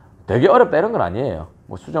뭐 되게 어렵다 이런 건 아니에요.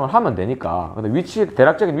 뭐 수정을 하면 되니까. 근데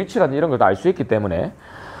대략적인 위치라든지 이런 걸 다 알 수 있기 때문에.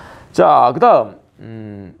 자, 그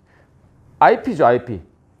다음 IP죠. IP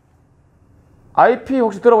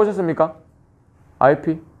혹시 들어보셨습니까?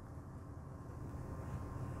 IP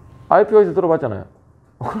어디서 들어봤잖아요.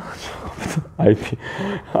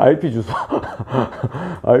 IP 주소.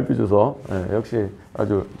 IP 주소. 네, 역시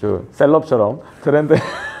아주 셀럽처럼 트렌드.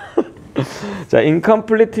 자,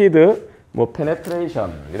 incompleted 뭐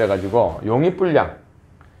penetration 이래가지고 용입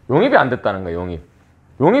용입이 안 됐다는 거예요.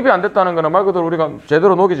 용입이 안 됐다는 거는 말 그대로 우리가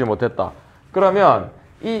제대로 녹이지 못했다. 그러면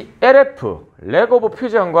이 LF, Lack of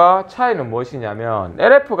Fusion과 차이는 무엇이냐면,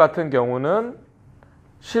 LF 같은 경우는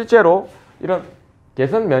실제로 이런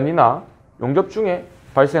개선면이나 용접 중에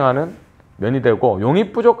발생하는 면이 되고,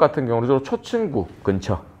 용입 부족 같은 경우는 주로 초층구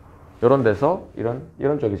근처 이런 데서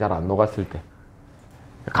이런 쪽이 잘 안 녹았을 때,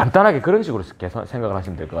 간단하게 그런 식으로 생각을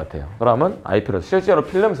하시면 될 것 같아요. 그러면 IP로 실제로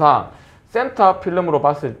필름상 센터 필름으로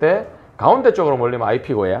봤을 때 가운데 쪽으로 몰리면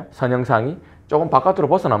IP고요. 선형상이 조금 바깥으로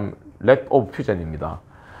벗어나면 Lack of Fusion입니다.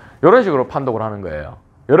 이런 식으로 판독을 하는 거예요.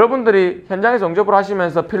 여러분들이 현장에서 용접을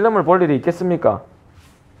하시면서 필름을 볼 일이 있겠습니까?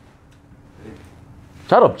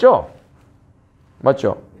 잘 없죠?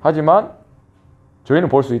 맞죠? 하지만 저희는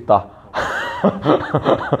볼 수 있다.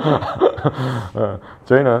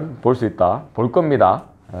 저희는 볼 수 있다. 볼 겁니다.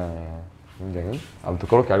 굉장히 아무튼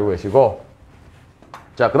그렇게 알고 계시고,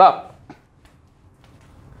 자, 그 다음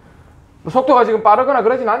속도가 지금 빠르거나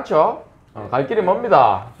그러진 않죠. 갈 길이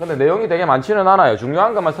멉니다. 근데 내용이 되게 많지는 않아요.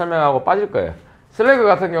 중요한 것만 설명하고 빠질 거예요. 슬래그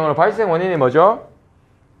같은 경우는 발생 원인이 뭐죠?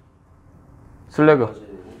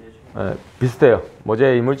 슬래그. 비슷해요.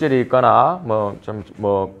 모재에 이물질이 있거나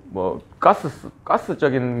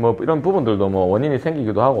가스적인 뭐 이런 부분들도 뭐 원인이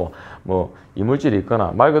생기기도 하고 뭐 이물질이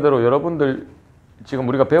있거나 말 그대로 여러분들 지금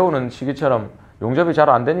우리가 배우는 시기처럼 용접이 잘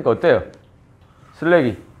안 되니까 어때요?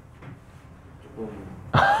 슬랙이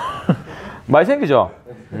많이 생기죠.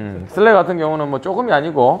 슬랙 같은 경우는 뭐 조금이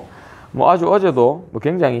아니고 뭐 아주 어제도 뭐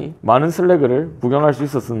굉장히 많은 슬랙을 구경할 수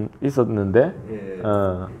있었는데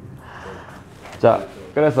자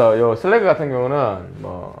그래서 요 슬래그 같은 경우는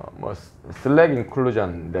뭐 슬래그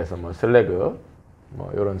인클루전 돼서 뭐 슬래그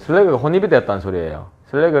뭐 요런 슬래그가 혼입이 되었다는 소리예요.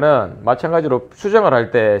 슬래그는 마찬가지로 수정을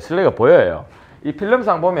할 때 슬래그가 보여요. 이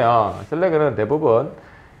필름상 보면 슬래그는 대부분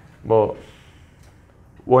뭐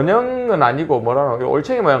원형은 아니고 뭐라나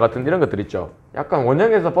올챙이 모양 같은 이런 것들 있죠. 약간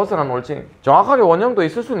원형에서 벗어난 올챙이, 정확하게 원형도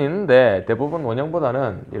있을 수는 있는데 대부분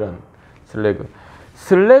원형보다는 이런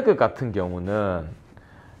슬래그 같은 경우는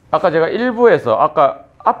아까 제가 일부에서 아까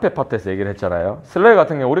앞에 파트에서 얘기를 했잖아요. 슬래그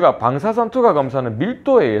같은 경우 우리가 방사선 투과 검사는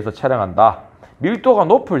밀도에 의해서 촬영한다. 밀도가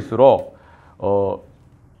높을수록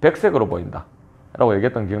백색으로 보인다 라고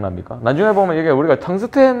얘기했던 기억납니까? 나중에 보면 이게 우리가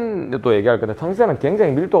텅스텐도 얘기할 건데 텅스텐은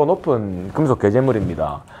굉장히 밀도가 높은 금속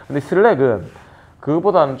계제물입니다. 근데 슬랙은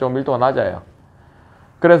그거보다는 좀 밀도가 낮아요.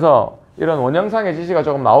 그래서 이런 원형상의 지시가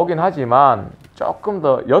조금 나오긴 하지만 조금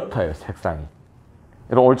더 옅어요, 색상이.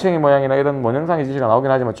 이런 올챙이 모양이나 이런 원형상의 지시가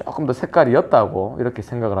나오긴 하지만 조금 더 색깔이 옅다고 이렇게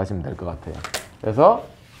생각을 하시면 될 것 같아요. 그래서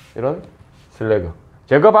이런 슬래그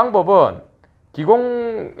제거 방법은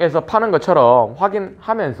기공에서 파는 것처럼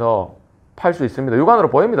확인하면서 팔 수 있습니다. 육안으로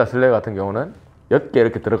보입니다. 슬래그 같은 경우는 옅게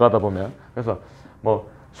이렇게 들어가다 보면. 그래서 뭐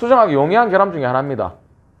수정하기 용이한 결함 중에 하나입니다.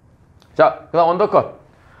 자, 그 다음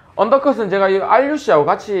언더컷은 제가 이 RUC하고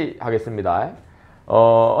같이 하겠습니다.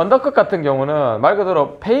 언더컷 같은 경우는 말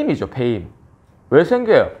그대로 페임이죠. 페임. 왜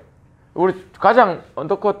생겨요? 우리 가장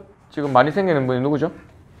언더컷 지금 많이 생기는 분이 누구죠?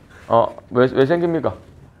 왜 생깁니까?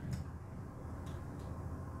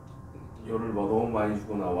 열을 뭐 너무 많이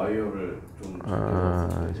주거나 와이어를 좀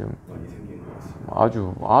많이 생기는 것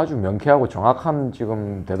같습니다. 아주 명쾌하고 정확한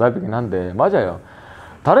지금 대답이긴 한데 맞아요.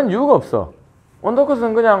 다른 이유가 없어.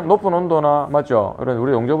 언더컷은 그냥 높은 온도나 맞죠? 그런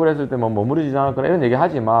우리 용접을 했을 때 뭐 머무르지 않았거나 이런 얘기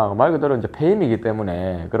하지만 말 그대로 이제 페임이기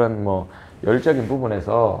때문에 그런 뭐 열적인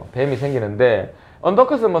부분에서 뱀이 생기는데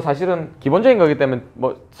언더컷은 뭐 사실은 기본적인 거기 때문에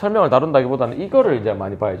뭐 설명을 다룬다기보다는 이거를 이제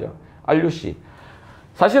많이 봐야죠. RUC.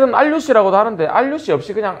 사실은 RUC라고도 하는데 RUC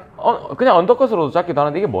없이 그냥 언더컷으로도 잡기도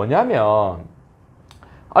하는데 이게 뭐냐면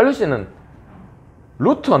RUC는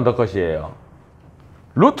루트 언더컷이에요.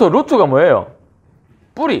 루트가 뭐예요?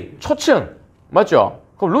 뿌리, 초층. 맞죠?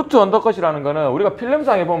 그럼 루트 언더컷이라는 거는 우리가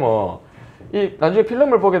필름상에 보면 이 나중에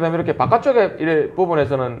필름을 보게 되면 이렇게 바깥쪽에 이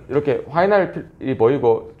부분에서는 이렇게 화이날이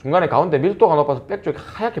보이고 중간에 가운데 밀도가 높아서 백 쪽이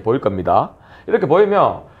하얗게 보일 겁니다. 이렇게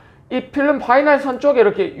보이면 이 필름 화이날 선 쪽에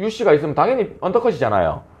이렇게 UC가 있으면 당연히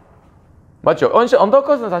언더컷이잖아요. 맞죠?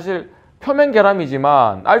 언더컷은 사실 표면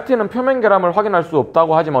결함이지만 RT는 표면 결함을 확인할 수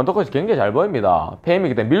없다고 하지만 언더컷이 굉장히 잘 보입니다.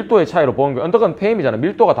 페임이기 때문에 밀도의 차이로 보는 게 언더컷은 페임이잖아요.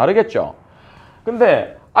 밀도가 다르겠죠.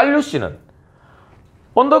 근데 RUC는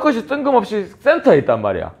언더컷이 뜬금없이 센터에 있단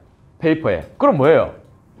말이야. 페이퍼에. 그럼 뭐예요?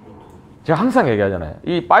 제가 항상 얘기하잖아요.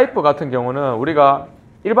 이 파이프 같은 경우는 우리가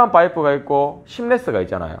일반 파이프가 있고 심레스가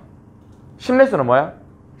있잖아요. 심레스는 뭐야?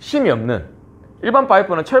 심이 없는. 일반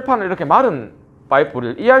파이프는 철판을 이렇게 마른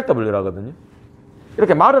파이프를 ERW를 하거든요.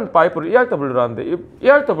 이렇게 마른 파이프를 ERW를 하는데 이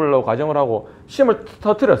ERW로 가정을 하고 심을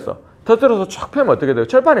터뜨려서 촥 펴면 어떻게 돼요?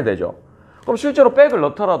 철판이 되죠. 그럼 실제로 백을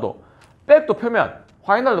넣더라도 백도 표면,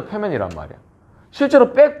 화이날도 표면이란 말이야.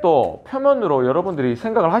 실제로 백도 표면으로 여러분들이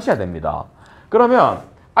생각을 하셔야 됩니다. 그러면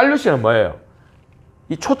RUC는 뭐예요?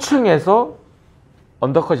 이 초층에서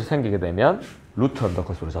언더컷이 생기게 되면 루트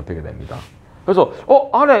언더컷으로 잡히게 됩니다. 그래서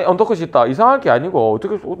안에 언더컷이 있다. 이상할 게 아니고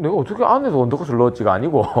내가 어떻게 안에서 언더컷을 넣었지가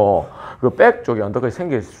아니고 그 백 쪽에 언더컷이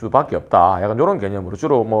생길 수밖에 없다. 약간 이런 개념으로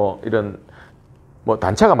주로 뭐 이런 뭐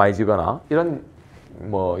단차가 많이 지거나 이런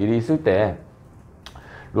뭐 일이 있을 때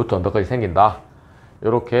루트 언더컷이 생긴다.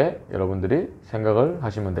 이렇게 여러분들이 생각을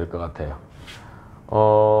하시면 될 것 같아요.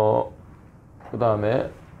 그 다음에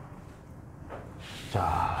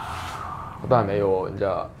요 이제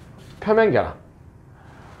표면 결함.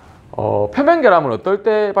 표면 결함은 어떨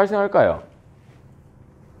때 발생할까요?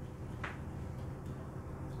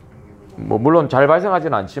 뭐 물론 잘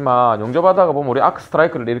발생하지는 않지만 용접하다가 보면 우리 아크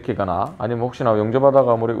스트라이크를 일으키거나 아니면 혹시나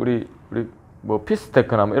용접하다가 우리 뭐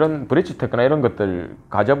피스테크나 뭐 이런 브릿지 테크나 이런 것들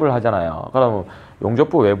가접을 하잖아요. 그러면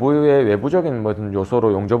용접부 외부의 외부적인 무슨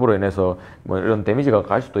요소로 용접으로 인해서 뭐 이런 데미지가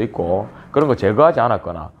갈 수도 있고 그런 거 제거하지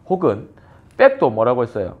않았거나 혹은 백도 뭐라고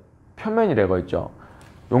했어요? 표면이라고 했죠.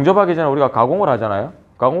 용접하기 전에 우리가 가공을 하잖아요.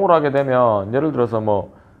 가공을 하게 되면 예를 들어서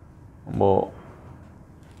뭐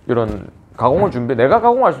이런 가공을 내가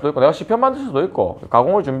가공할 수도 있고 내가 시편 만들 수도 있고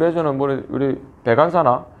가공을 준비해주는 우리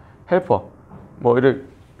배관사나 헬퍼 뭐 이렇게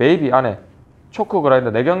베이비 안에 초크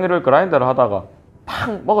그라인더 내경리를 그라인더를 하다가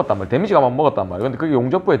팡 먹었단 말이야. 데미지가 막 먹었단 말이야. 근데 그게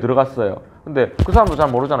용접부에 들어갔어요. 근데 그 사람도 잘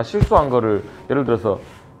모르잖아. 실수한 거를 예를 들어서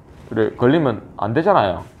그래 걸리면 안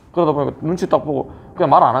되잖아요. 그러다 보니까 눈치 딱 보고 그냥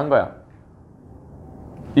말 안 한 거야.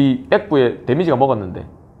 이 백부에 데미지가 먹었는데.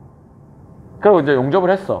 그리고 이제 용접을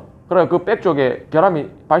했어. 그래 그 백 쪽에 결함이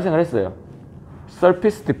발생을 했어요.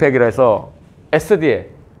 Surface Defect이라 해서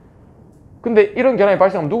SD에. 근데 이런 결함이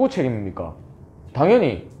발생하면 누구 책임입니까?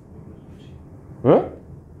 당연히 예?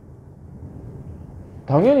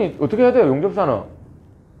 당연히 어떻게 해야 돼요? 용접사는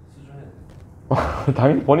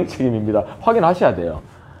당연히 본인 책임입니다. 확인하셔야 돼요.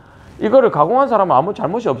 이거를 가공한 사람은 아무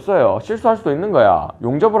잘못이 없어요. 실수할 수도 있는 거야.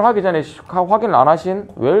 용접을 하기 전에 확인을 안 하신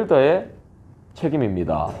웰더의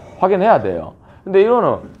책임입니다. 확인해야 돼요. 근데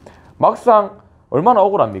이거는 막상 얼마나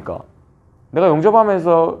억울합니까? 내가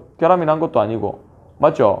용접하면서 결함이 난 것도 아니고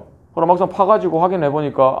맞죠? 그럼 막상 파가지고 확인해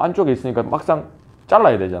보니까 안쪽에 있으니까 막상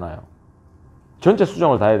잘라야 되잖아요. 전체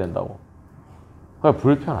수정을 다 해야 된다고. 그게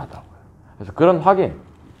불편하다고요. 그래서 그런 확인.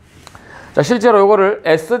 자, 실제로 요거를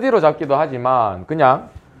SD로 잡기도 하지만 그냥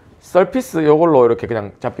서피스 요걸로 이렇게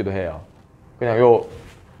그냥 잡기도 해요. 그냥 요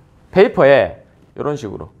페이퍼에 이런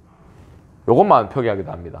식으로 요것만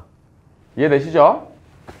표기하기도 합니다. 이해되시죠?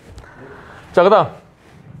 자,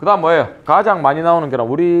 그다음 뭐예요? 가장 많이 나오는 결함.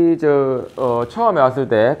 우리 처음에 왔을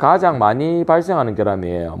때 가장 많이 발생하는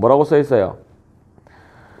결함이에요. 뭐라고 써 있어요?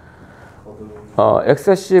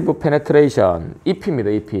 Excessive Penetration, EP입니다.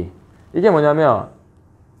 EP. 이게 뭐냐면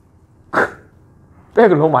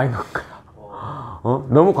백을 너무 많이 넣은 거야.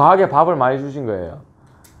 너무 과하게 밥을 많이 주신 거예요.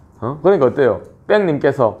 그러니까 어때요?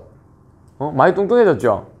 백님께서 많이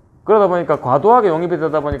뚱뚱해졌죠? 그러다 보니까 과도하게 용입이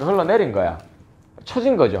되다 보니까 흘러내린 거야.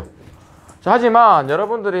 처진 거죠. 자, 하지만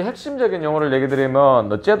여러분들이 핵심적인 용어를 얘기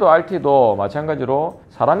드리면 어째도 RT도 마찬가지로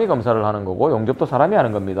사람이 검사를 하는 거고 용접도 사람이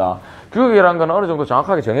하는 겁니다. 규격이라는 건 어느 정도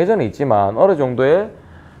정확하게 정해져는 있지만 어느 정도의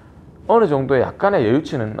약간의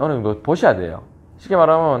여유치는 어느 정도 보셔야 돼요. 쉽게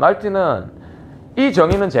말하면 RT는 이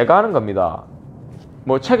정의는 제가 하는 겁니다.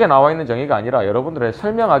 뭐 책에 나와 있는 정의가 아니라 여러분들의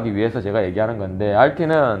설명하기 위해서 제가 얘기하는 건데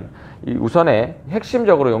RT는 이 우선에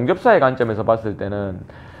핵심적으로 용접사의 관점에서 봤을 때는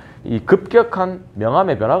이 급격한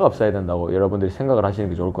명암의 변화가 없어야 된다고 여러분들이 생각을 하시는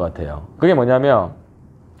게 좋을 것 같아요. 그게 뭐냐면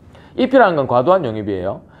EP라는 건 과도한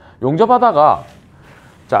용입이에요. 용접하다가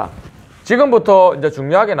자, 지금부터 이제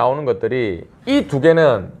중요하게 나오는 것들이 이 두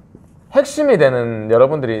개는 핵심이 되는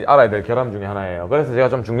여러분들이 알아야 될 결함 중에 하나예요. 그래서 제가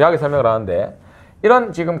좀 중요하게 설명을 하는데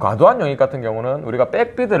이런 지금 과도한 용입 같은 경우는 우리가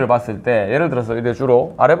백비드를 봤을 때 예를 들어서 이제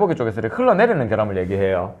주로 아래보기 쪽에서 이렇게 흘러내리는 결함을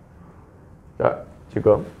얘기해요. 자,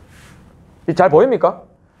 지금 잘 보입니까?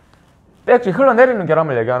 백이 흘러내리는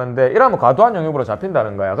결함을 얘기하는데 이러면 과도한 용입으로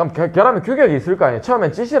잡힌다는 거야. 그럼 결함의 규격이 있을 거 아니에요.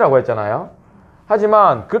 처음엔 찌시라고 했잖아요.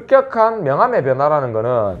 하지만 급격한 명암의 변화라는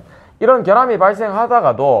거는 이런 결함이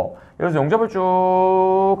발생하다가도 그래서 용접을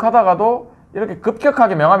쭉 하다가도 이렇게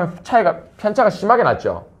급격하게 명암의 편차가 심하게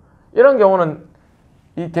났죠. 이런 경우는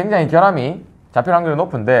이 굉장히 결함이 잡힐 확률이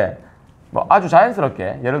높은데 뭐 아주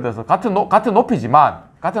자연스럽게 예를 들어서 같은 높이지만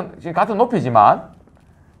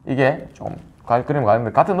이게 좀 그림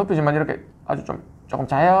가는데 같은 높이지만 이렇게 아주 조금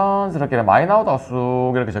자연스럽게 많이 나오다가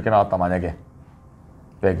쑥 이렇게 적게 나왔다 만약에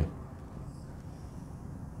백이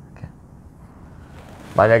이렇게.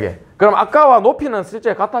 만약에 그럼 아까와 높이는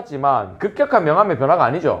실제 같았지만 급격한 명암의 변화가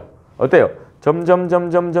아니죠. 어때요?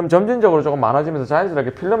 점진적으로 조금 많아지면서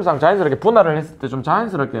자연스럽게 필름상 자연스럽게 분할을 했을 때 좀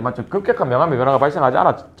자연스럽게 맞죠? 급격한 명암의 변화가 발생하지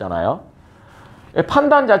않았잖아요.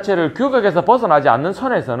 판단 자체를 규격에서 벗어나지 않는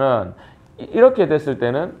선에서는 이렇게 됐을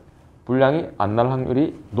때는 불량이 안 날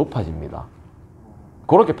확률이 높아집니다.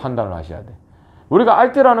 그렇게 판단을 하셔야 돼. 우리가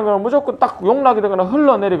RT라는 건 무조건 딱 용락이 되거나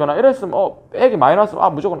흘러내리거나 이랬으면 백이 많이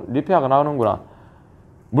났으면 무조건 리페어가 나오는구나.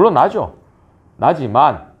 물론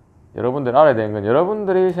나지만 여러분들이 알아야 되는 건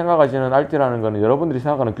여러분들이 생각하시는 RT라는 거는 여러분들이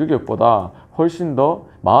생각하는 규격보다 훨씬 더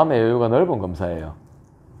마음의 여유가 넓은 검사예요.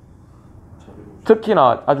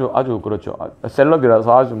 특히나 아주 그렇죠.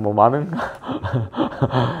 셀럽이라서 아주 뭐 많은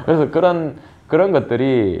그래서 그런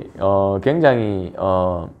것들이 굉장히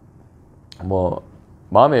뭐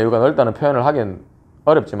마음의 여유가 넓다는 표현을 하긴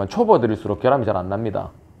어렵지만 초보들일수록 결함이 잘 안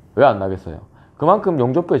납니다. 왜 안 나겠어요? 그만큼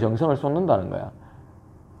용접부에 정성을 쏟는다는 거야.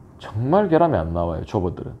 정말 결함이 안 나와요,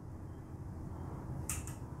 초보들은.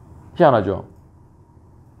 희한하죠?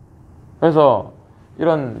 그래서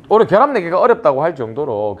오히려 결함 내기가 어렵다고 할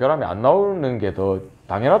정도로 결함이 안 나오는 게 더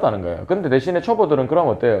당연하다는 거예요. 근데 대신에 초보들은 그럼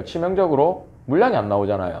어때요? 치명적으로 물량이 안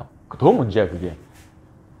나오잖아요. 더 문제야, 그게.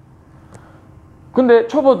 근데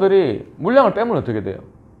초보들이 물량을 빼면 어떻게 돼요?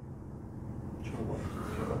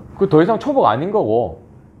 그 더 이상 초보가 아닌 거고,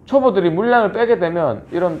 초보들이 물량을 빼게 되면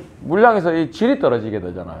이런 물량에서 이 질이 떨어지게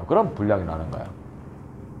되잖아요. 그럼 불량이 나는 거야.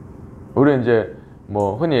 우리 이제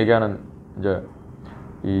뭐 흔히 얘기하는 이제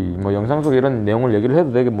이 뭐 영상 속에 이런 내용을 얘기를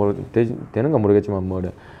해도 되는가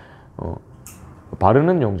모르겠지만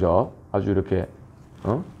바르는 용접, 아주 이렇게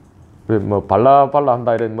뭐 발라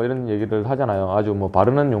한다 이런 얘기를 하잖아요. 아주 뭐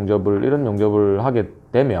바르는 용접을, 이런 용접을 하게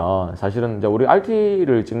되면 사실은 이제 우리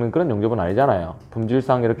RT를 찍는 그런 용접은 아니잖아요.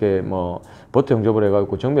 품질상 이렇게 뭐 버터 용접을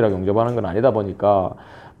해가지고 정밀하게 용접하는 건 아니다 보니까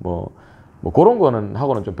뭐 그런 거는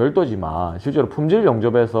하고는 좀 별도지만, 실제로 품질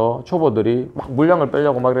용접에서 초보들이 막 물량을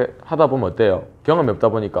빼려고 막 하다 보면 어때요? 경험이 없다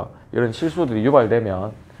보니까 이런 실수들이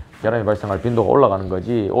유발되면 결함이 발생할 빈도가 올라가는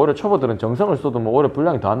거지, 오히려 초보들은 정성을 써도 뭐 오히려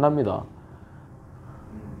불량이 더 안 납니다.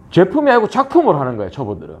 제품이 아니고 작품을 하는 거예요,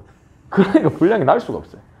 초보들은. 그러니까 불량이 날 수가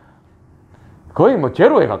없어요. 거의 뭐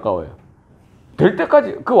제로에 가까워요. 될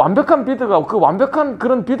때까지 그 완벽한 비드가, 그 완벽한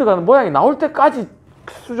그런 비드가 모양이 나올 때까지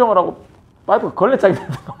수정을 하고 파이프가 걸레짝이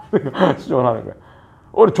수정을 하는 거예요.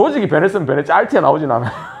 오히려 조직이 변했으면 변했지 RT가 나오진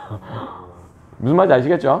않아요. 무슨 말인지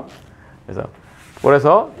아시겠죠?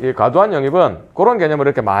 그래서 이 과도한 영입은 그런 개념을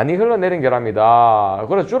이렇게 많이 흘러내린 결합니다.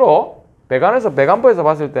 그래서 주로 배관부에서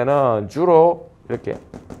봤을 때는 주로 이렇게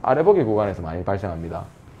아래보기 구간에서 많이 발생합니다.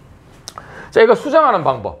 자, 이거 수정하는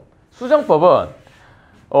방법. 수정법은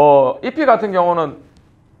EP 같은 경우는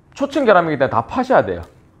초층 결함이기 때문에 다 파셔야 돼요.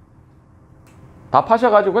 다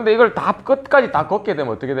파셔가지고, 근데 이걸 다 끝까지 다 걷게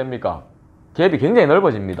되면 어떻게 됩니까? 갭이 굉장히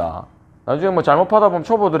넓어집니다. 나중에 뭐 잘못 파다 보면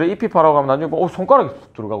초보들이 EP 파라고 하면 나중에 뭐 손가락이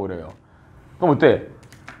들어가고 이래요. 그럼 어때?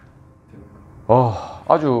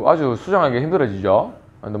 아주 수정하기 힘들어지죠.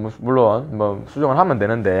 물론 뭐 수정을 하면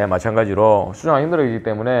되는데, 마찬가지로 수정하기 힘들어지기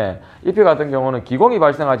때문에 EP 같은 경우는 기공이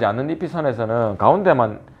발생하지 않는 EP 선에서는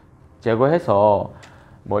가운데만 제거해서,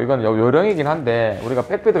 뭐 이건 요령이긴 한데, 우리가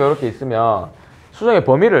백비드가 이렇게 있으면 수정의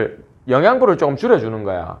범위를, 영양분을 조금 줄여주는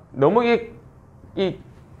거야. 너무 이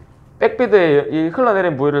백비드의 이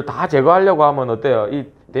흘러내린 부위를 다 제거하려고 하면 어때요?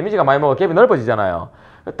 이 데미지가 많이 먹어 갭이 넓어지잖아요.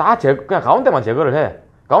 그냥 가운데만 제거를 해.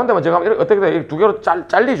 가운데만 제거하면 어떻게 돼? 두 개로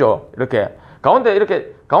잘리죠. 이렇게 가운데만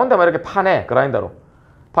이렇게 파내, 그라인더로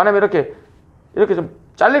파내면 이렇게 좀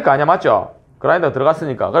잘릴 거 아니야, 맞죠? 그라인더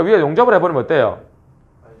들어갔으니까. 그럼 위에 용접을 해버리면 어때요?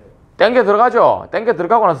 땡겨 들어가죠. 땡겨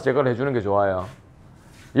들어가고 나서 제거를 해주는 게 좋아요.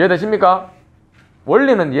 이해되십니까?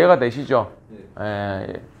 원리는 이해가 되시죠?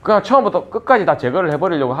 그냥 처음부터 끝까지 다 제거를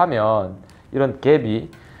해버리려고 하면 이런 갭이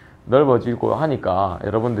넓어지고 하니까,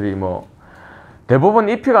 여러분들이 뭐 대부분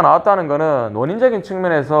EP가 나왔다는 거는 원인적인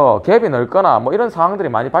측면에서 갭이 넓거나 뭐 이런 상황들이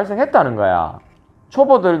많이 발생했다는 거야.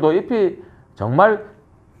 초보들도 EP 정말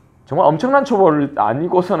엄청난 초보를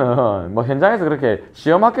아니고서는 뭐 현장에서 그렇게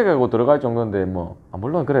시험 합격하고 들어갈 정도인데, 뭐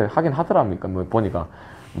물론 그래 하긴 하더랍니까? 뭐 보니까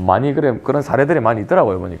많이 그런 사례들이 많이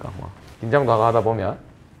있더라고요, 보니까. 뭐 긴장도 하다 보면.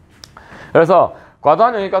 그래서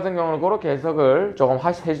과도한 영입 같은 경우는 그렇게 해석을 조금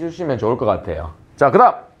해주시면 좋을 것 같아요. 자, 그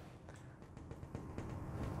다음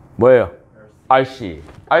뭐예요? RC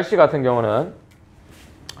같은 경우는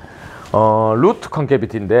루트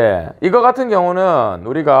컨캐비티인데, 이거 같은 경우는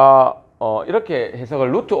우리가 이렇게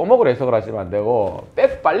해석을 루트 오목으로 해석을 하시면 안 되고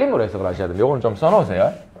백 빨림으로 해석을 하셔야 됩니다. 요거는 좀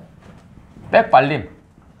써놓으세요. 백 빨림.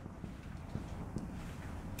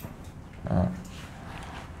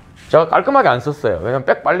 제가 깔끔하게 안 썼어요. 왜냐면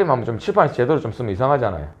백 빨림 하면 좀 칠판에서 제대로 좀 쓰면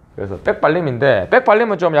이상하잖아요. 그래서 백 빨림인데, 백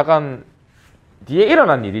빨림은 좀 약간 뒤에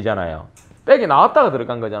일어난 일이잖아요. 백이 나왔다가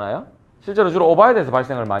들어간 거잖아요. 실제로 주로 오버헤드에서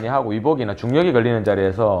발생을 많이 하고, 위복이나 중력이 걸리는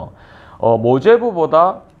자리에서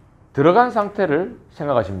모재부보다 들어간 상태를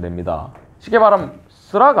생각하시면 됩니다. 쉽게 말하면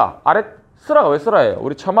스라가 왜 스라예요?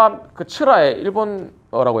 우리 처음 그 츠라의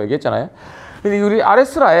일본어라고 얘기했잖아요. 근데 우리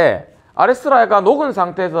아랫스라가 녹은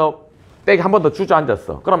상태에서 백이 한 번 더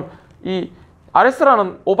주저앉았어. 그럼 이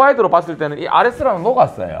아랫스라는 오버헤드로 봤을 때는 이 아랫스라는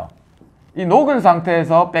녹았어요. 이 녹은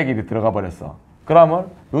상태에서 백이 들어가 버렸어.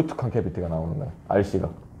 그러면 루트 컨캐비티가 나오는 거야. RC가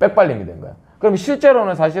백발림이 된 거야. 그럼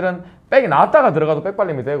실제로는 사실은 백이 나왔다가 들어가도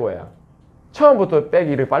백발림이 되고요. 처음부터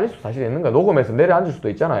백이 이렇게 빨릴 수도 사실 있는 거야. 녹음해서 내려앉을 수도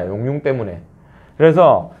있잖아요, 용융 때문에.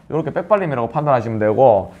 그래서 이렇게 백발림이라고 판단하시면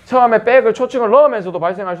되고, 처음에 백을 초층을 넣으면서도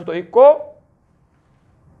발생할 수도 있고,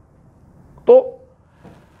 또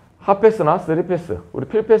핫패스나 3패스, 우리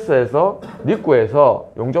필패스에서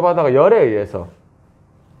니꾸에서 용접하다가 열에 의해서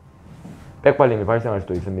백발림이 발생할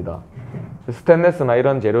수도 있습니다. 스테인레스나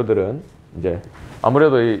이런 재료들은 이제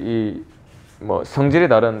아무래도 뭐 성질이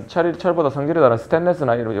다른 철보다 성질이 다른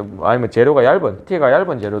스테인레스나 이런, 아니면 재료가 얇은 티가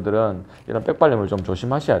얇은 재료들은 이런 백발림을 좀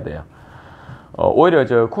조심하셔야 돼요. 오히려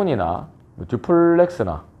저 쿤이나 뭐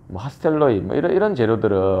듀플렉스나 뭐 하스텔로이 뭐 이런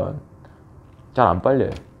재료들은 잘 안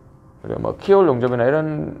빨려요. 그래 뭐 키올 용접이나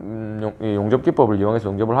이런 용접 기법을 이용해서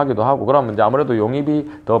용접을 하기도 하고 그러면 이제 아무래도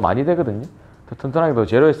용입이 더 많이 되거든요. 더 튼튼하게 더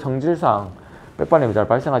재료의 성질상 백발림이 잘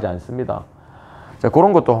발생하지 않습니다. 자,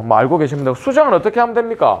 그런 것도 뭐 알고 계시면 되고 수정은 어떻게 하면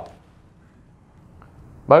됩니까?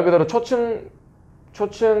 말 그대로 초층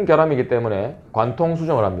결함이기 때문에 관통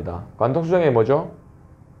수정을 합니다. 관통 수정이 뭐죠?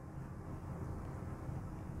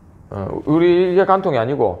 우리 이게 관통이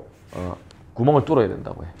아니고 구멍을 뚫어야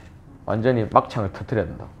된다고 해. 완전히 막창을 터뜨려야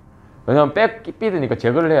된다고. 왜냐면 백비드니까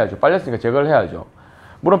제거를 해야죠. 빨렸으니까 제거를 해야죠.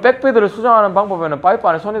 물론 백비드를 수정하는 방법에는 파이프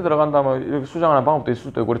안에 손이 들어간다면 이렇게 수정하는 방법도 있을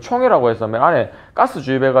수도 있고, 우리 총이라고 해서 안에 가스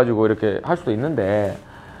주입해가지고 이렇게 할 수도 있는데,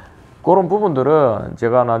 그런 부분들은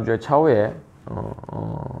제가 나중에 차후에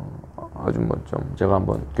아주 뭐 좀 제가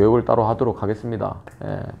한번 교육을 따로 하도록 하겠습니다.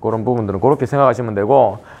 예, 그런 부분들은 그렇게 생각하시면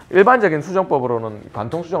되고, 일반적인 수정법으로는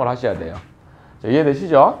관통 수정을 하셔야 돼요. 자,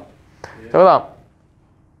 이해되시죠? 자,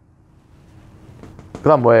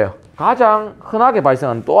 그다음 뭐예요? 가장 흔하게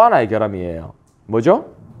발생하는 또 하나의 결함이에요. 뭐죠?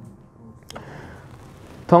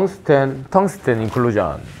 텅스텐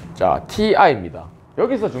인클루전. 자, TI입니다.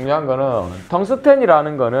 여기서 중요한 거는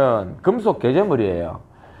텅스텐이라는 거는 금속 개재물이에요.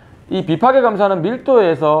 이 비파괴 검사는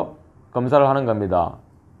밀도에서 검사를 하는 겁니다.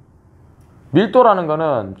 밀도라는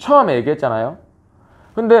거는 처음에 얘기했잖아요.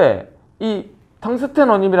 근데 이 텅스텐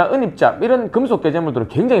원입이나 은입자 이런 금속 개재물들은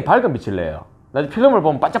굉장히 밝은 빛을 내요. 나중에 필름을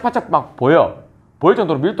보면 반짝반짝 막 보일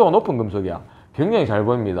정도로 밀도가 높은 금속이야. 굉장히 잘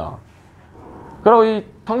보입니다. 그리고 이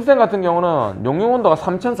텅스텐 같은 경우는 용융 온도가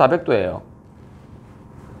 3400도예요.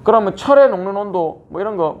 그러면 철에 녹는 온도, 뭐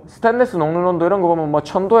이런 거, 스테인리스 녹는 온도 이런 거 보면 뭐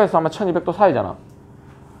 1000도에서 아마 1200도 사이잖아.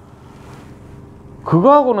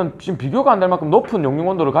 그거하고는 지금 비교가 안 될 만큼 높은 용융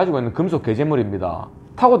온도를 가지고 있는 금속 개재물입니다.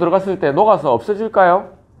 타고 들어갔을 때 녹아서 없어질까요?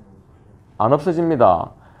 안 없어집니다.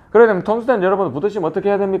 그래야 되면 텅스텐 여러분 붙으시면 어떻게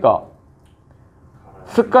해야 됩니까?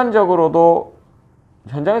 습관적으로도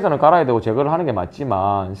현장에서는 갈아야 되고 제거를 하는 게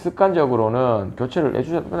맞지만, 습관적으로는 교체를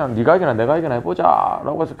해주셔도 그냥 네가 이기나 내가 이기나 해보자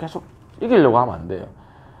라고 해서 계속 이기려고 하면 안 돼요.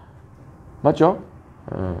 맞죠?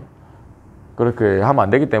 그렇게 하면 안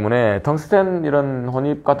되기 때문에 텅스텐 이런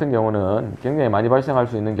혼입 같은 경우는 굉장히 많이 발생할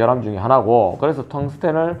수 있는 결함 중에 하나고, 그래서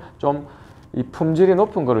텅스텐을 좀 이 품질이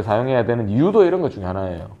높은 거를 사용해야 되는 이유도 이런 것 중에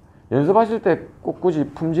하나예요. 연습하실 때 꼭 굳이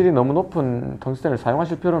품질이 너무 높은 텅스텐을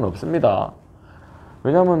사용하실 필요는 없습니다.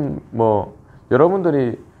 왜냐면 뭐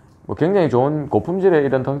여러분들이 뭐 굉장히 좋은 고품질의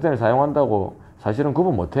이런 텅스텐을 사용한다고 사실은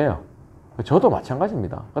구분 못해요. 저도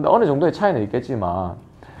마찬가지입니다. 근데 어느 정도의 차이는 있겠지만,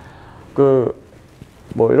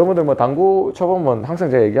 뭐 여러분들 뭐 당구 쳐보면 항상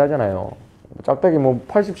제가 얘기하잖아요. 짝대기 뭐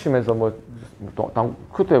 80 치면서 뭐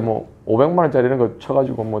그때 뭐 500만 원짜리 이런 거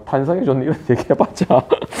쳐가지고 뭐 탄성이 좋네 이런 얘기 해봤자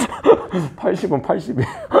 80은 80이에요.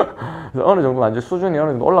 그래서 어느 정도 이제 수준이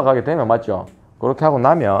어느 정도 올라가게 되면, 맞죠? 그렇게 하고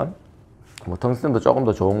나면 뭐 텅스텐도 조금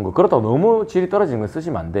더 좋은 거, 그렇다고 너무 질이 떨어지는 거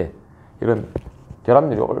쓰시면 안 돼. 이런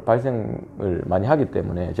결함들이 발생을 많이 하기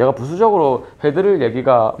때문에 제가 부수적으로 해드릴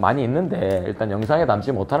얘기가 많이 있는데, 일단 영상에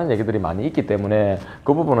담지 못하는 얘기들이 많이 있기 때문에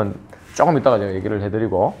그 부분은 조금 이따가 제가 얘기를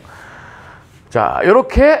해드리고, 자,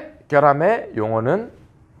 이렇게 결함의 용어는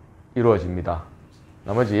이루어집니다.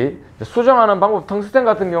 나머지 수정하는 방법, 텅스텐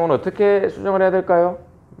같은 경우는 어떻게 수정을 해야 될까요?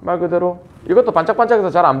 말 그대로 이것도 반짝반짝해서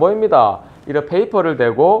잘 안 보입니다. 이런 페이퍼를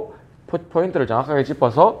대고 포인트를 정확하게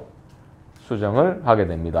짚어서 수정을 하게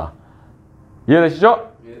됩니다.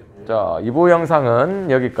 이해되시죠? 예. 자, 2부 영상은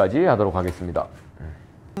여기까지 하도록 하겠습니다.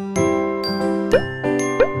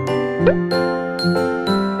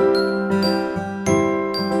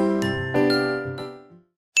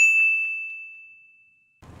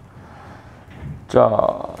 자,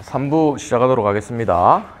 3부 시작하도록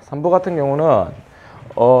하겠습니다. 3부 같은 경우는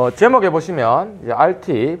제목에 보시면 이제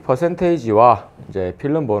RT 퍼센테이지와 이제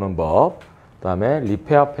필름 보는 법, 그다음에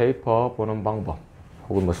리페어 페이퍼 보는 방법,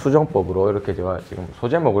 혹은 뭐 수정법으로 이렇게 제가 지금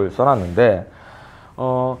소제목을 써놨는데,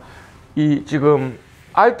 이 지금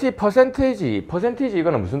RT 퍼센테이지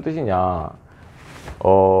이거는 무슨 뜻이냐?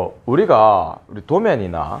 우리가 우리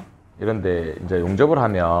도면이나 이런데 이제 용접을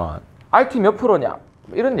하면 RT 몇 프로냐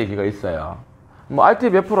이런 얘기가 있어요. 뭐 RT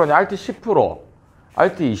몇 프로냐, RT 10%,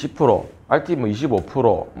 RT 20%, RT 뭐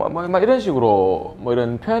 25%, 뭐 이런 식으로 뭐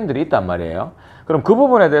이런 표현들이 있단 말이에요. 그럼 그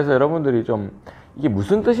부분에 대해서 여러분들이 좀 이게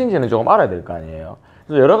무슨 뜻인지는 조금 알아야 될 거 아니에요.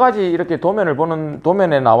 그래서 여러 가지 이렇게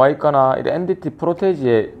도면에 나와 있거나 NDT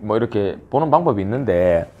프로테이지에 뭐 이렇게 보는 방법이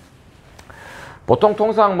있는데, 보통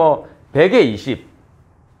통상 뭐 100에 20,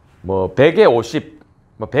 뭐 100에 50,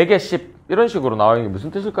 뭐 100에 10 이런 식으로 나와 있는 게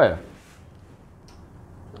무슨 뜻일까요?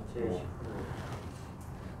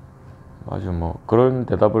 맞아, 뭐 그런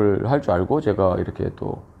대답을 할 줄 알고 제가 이렇게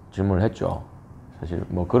또 질문을 했죠. 사실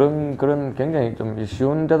뭐 그런 굉장히 좀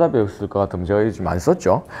쉬운 대답이었을 것 같으면 제가 지금 안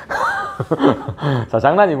썼죠. 자,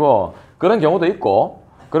 장난이고 그런 경우도 있고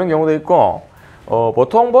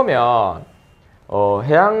보통 보면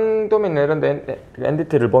해양 도면 이런 데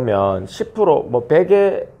NDT를 보면 10% 뭐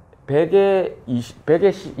 100에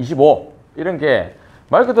 25 이런 게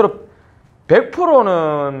말 그대로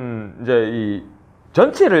 100%는 이제 이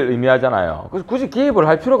전체를 의미하잖아요. 그래서 굳이 기입을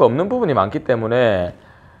할 필요가 없는 부분이 많기 때문에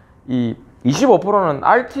이 25%는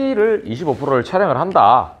RT를 25%를 촬영을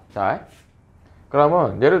한다. 자,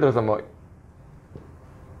 그러면 예를 들어서 뭐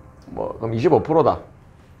그럼 25%다.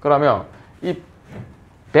 그러면 이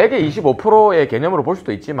 100의 25%의 개념으로 볼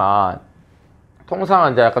수도 있지만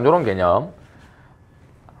통상은 이제 약간 이런 개념.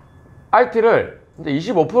 RT를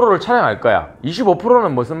이제 25%를 촬영할 거야.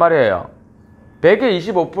 25%는 무슨 말이에요? 100의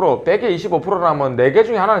 25%, 100의 25%라면 4개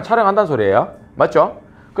중에 하나는 촬영한다는 소리예요. 맞죠?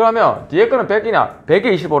 그러면 뒤에 거는 100이냐,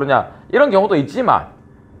 100의 25%냐 이런 경우도 있지만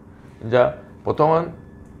이제 보통은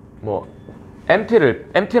뭐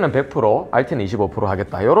MT는 100%, RT는 25%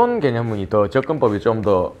 하겠다. 이런 개념이 더 접근법이 좀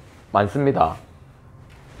더 많습니다.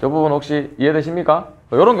 저 부분 혹시 이해되십니까?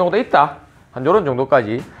 이런 경우도 있다. 한 이런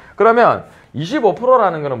정도까지. 그러면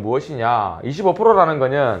 25%라는 거는 무엇이냐? 25%라는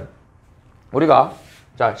거는 우리가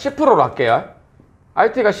자 10%로 할게요.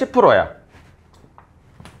 RT가 10%야.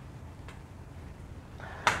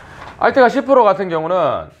 RT가 10% 같은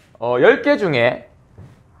경우는 10개 중에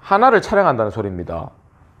하나를 촬영한다는 소리입니다.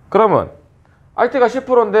 그러면 RT가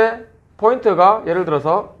 10%인데 포인트가 예를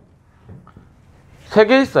들어서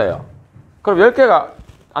 3개 있어요. 그럼 10개가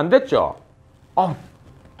안 됐죠?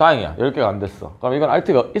 다행이야. 10개가 안 됐어. 그럼 이건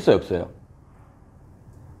RT가 있어요, 없어요?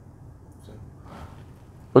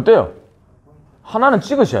 어때요? 하나는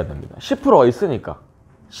찍으셔야 됩니다. 10%가 있으니까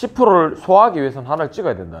 10%를 소화하기 위해서는 하나를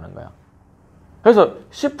찍어야 된다는 거야. 그래서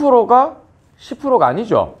 10%가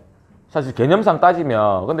아니죠. 사실 개념상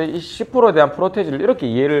따지면. 근데 이 10%에 대한 프로테지를 이렇게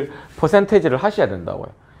이해를 퍼센테이지를 하셔야 된다고요.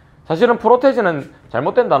 사실은 프로테지는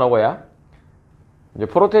잘못된 단어고요. 이제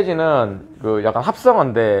프로테지는 그 약간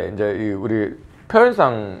합성어인데 이제 우리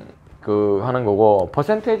표현상 그 하는 거고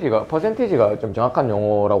퍼센테이지가 좀 정확한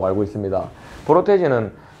용어라고 알고 있습니다.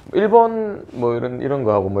 프로테지는 일본 뭐 이런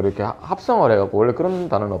거하고 뭐 이렇게 합성을 해갖고 원래 그런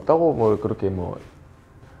단어는 없다고 뭐 그렇게 뭐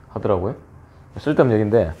하더라고요. 쓸데없는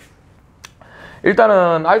얘기인데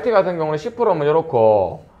일단은 RT 같은 경우는 10%면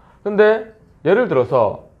이렇고 근데 예를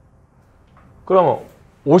들어서 그러면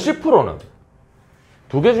 50%는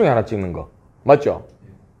 2개 중에 하나 찍는 거 맞죠?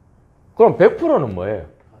 그럼 100%는 뭐예요?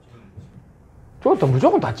 저것도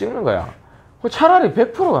무조건 다 찍는 거야. 차라리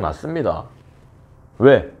 100%가 낫습니다.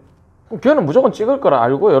 왜? 걔는 무조건 찍을 거라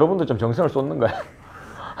알고 여러분들 좀 정성을 쏟는 거야.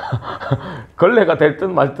 걸레가 될 듯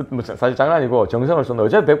말 듯 사실 장난이고 정성을 쏟는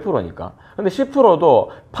어차피 100%니까. 근데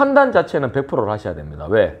 10%도 판단 자체는 100%를 하셔야 됩니다.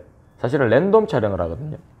 왜? 사실은 랜덤 촬영을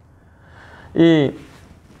하거든요.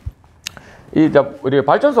 우리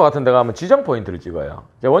발전소 같은 데 가면 지정 포인트를 찍어요.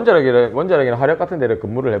 원자력이나 화력 같은 데를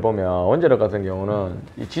근무를 해보면 원자력 같은 경우는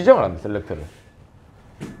이 지정을 합니다. 셀렉트를.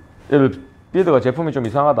 예를 비드가 제품이 좀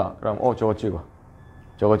이상하다. 그럼 저거 찍어.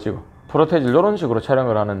 프로테지 이런 식으로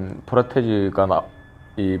촬영을 하는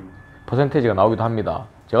이 퍼센테이지가 나오기도 합니다.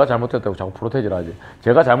 제가 잘못했다고 자꾸 프로테이지를 하지.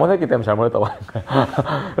 제가 잘못했기 때문에 잘못했다고 하는 거예요.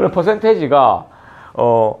 그런 퍼센테이지가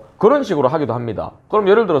그런 식으로 하기도 합니다. 그럼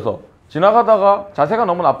예를 들어서 지나가다가 자세가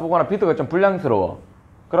너무 나쁘거나 비드가 좀 불량스러워.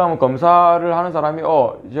 그러면 검사를 하는 사람이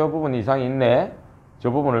저 부분 이상이 있네.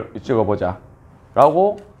 저 부분을 찍어보자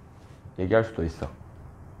라고 얘기할 수도 있어.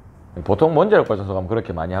 보통 원자력 발전소 가면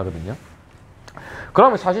그렇게 많이 하거든요.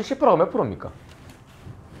 그러면 사실 10%가 몇 프로입니까?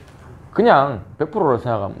 그냥 100%로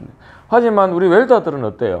생각하면 돼. 하지만 우리 웰더들은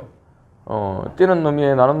어때요? 뛰는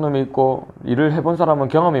놈이 나는 놈이 있고 일을 해본 사람은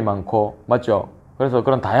경험이 많고 맞죠? 그래서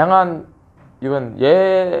그런 다양한 이건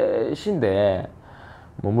예시인데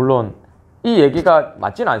뭐 물론 이 얘기가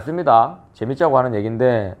맞지는 않습니다. 재밌자고 하는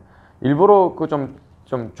얘기인데 일부러 그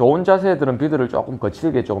좀 좋은 자세들은 비드를 조금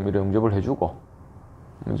거칠게 조금 이렇게 응접을 해주고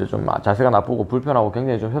이제 좀 자세가 나쁘고 불편하고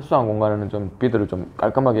굉장히 좀 협소한 공간에는 좀 비드를 좀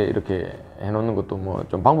깔끔하게 이렇게 해놓는 것도 뭐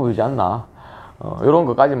좀 방법이지 않나. 이런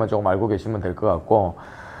것까지만 조금 알고 계시면 될 것 같고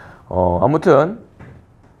아무튼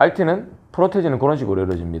RT는 프로테지는 그런 식으로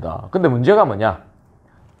이루어집니다. 근데 문제가 뭐냐?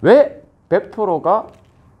 왜 100%가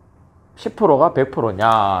 10%가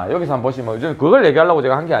 100%냐? 여기서 한번 보시면 그걸 얘기하려고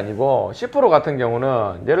제가 한 게 아니고 10% 같은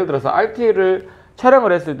경우는 예를 들어서 RT를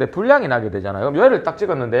촬영을 했을 때 불량이 나게 되잖아요. 그럼 얘를 딱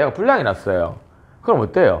찍었는데 얘가 불량이 났어요. 그럼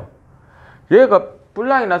어때요? 얘가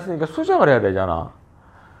불량이 났으니까 수정을 해야 되잖아.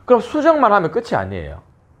 그럼 수정만 하면 끝이 아니에요.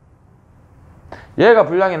 얘가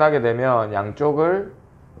불량이 나게 되면 양쪽을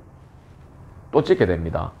또 찍게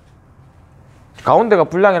됩니다. 가운데가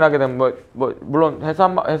불량이 나게 되면 물론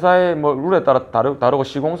회사의 룰에 따라 다르고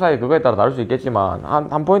시공사의 그거에 따라 다를 수 있겠지만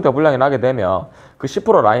한 포인트가 불량이 나게 되면 그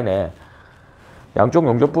 10% 라인에 양쪽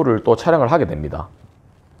용접부를 또 촬영을 하게 됩니다.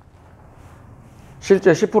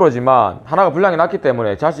 실제 10%지만 하나가 분량이 낮기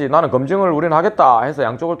때문에 다시 나는 검증을 우리는 하겠다 해서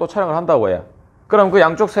양쪽을 또 촬영을 한다고 해요. 그럼 그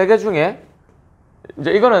양쪽 3개 중에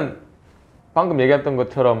이제 이거는 방금 얘기했던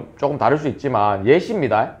것처럼 조금 다를 수 있지만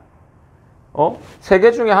예시입니다.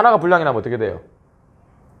 3개 중에 하나가 분량이 나면 어떻게 돼요?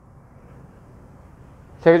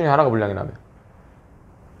 3개 중에 하나가 분량이 나면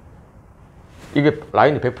이게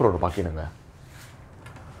라인이 100%로 바뀌는 거야.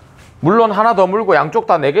 물론 하나 더 물고 양쪽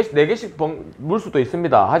다 4개씩 물 수도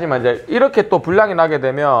있습니다. 하지만 이제 이렇게 또 분량이 나게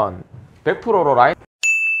되면 100%로 라인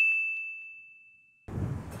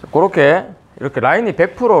그렇게 이렇게 라인이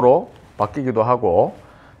 100%로 바뀌기도 하고,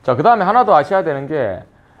 자, 그 다음에 하나 더 아셔야 되는 게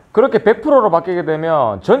그렇게 100%로 바뀌게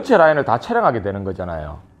되면 전체 라인을 다 촬영하게 되는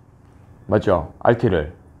거잖아요. 맞죠?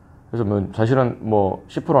 RT를. 그래서 뭐 사실은 뭐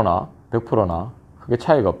 10%나 100%나 크게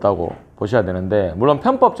차이가 없다고 보셔야 되는데, 물론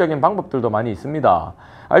편법적인 방법들도 많이 있습니다.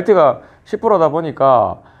 RT가 10%다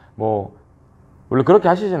보니까 뭐 원래 그렇게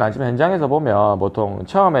하시진 않지만 현장에서 보면 보통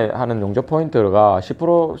처음에 하는 용접 포인트가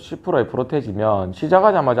 10%의 프로테지면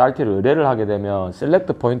시작하자마자 RT를 의뢰를 하게 되면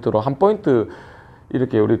셀렉트 포인트로 한 포인트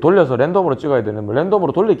이렇게 우리 돌려서 랜덤으로 찍어야 되는,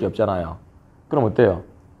 랜덤으로 돌릴 게 없잖아요. 그럼 어때요?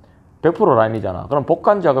 100% 라인이잖아. 그럼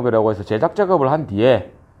복간 작업이라고 해서 제작 작업을 한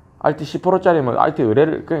뒤에 RT 10%짜리면 RT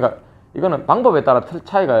의뢰를, 그러니까 이거는 방법에 따라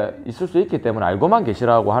차이가 있을 수 있기 때문에 알고만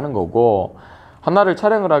계시라고 하는 거고, 하나를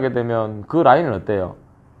촬영을 하게 되면 그 라인은 어때요?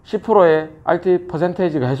 10%의 RT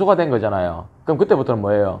퍼센테이지가 해소가 된 거잖아요. 그럼 그때부터는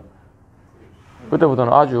뭐예요?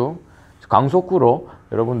 그때부터는 아주 강속구로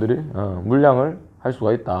여러분들이 물량을 할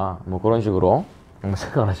수가 있다. 뭐 그런 식으로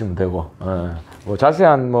생각을 하시면 되고, 뭐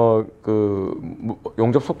자세한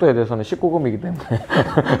용접 속도에 대해서는 19금이기 때문에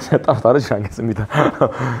제가 따로 다루지 않겠습니다.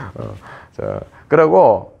 자,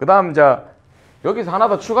 그리고 그 다음 자 여기서 하나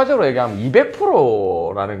더 추가적으로 얘기하면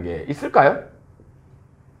 200%라는 게 있을까요?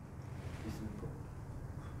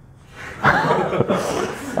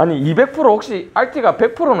 아니 200% 혹시 RT가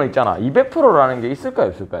 100%는 있잖아. 200%라는 게 있을까요,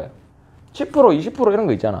 없을까요? 10%, 20% 이런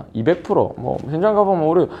거 있잖아. 200%. 뭐 현장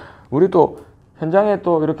가보면 우리 또 현장에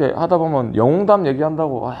또 이렇게 하다 보면 영웅담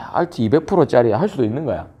얘기한다고 RT 200%짜리 할 수도 있는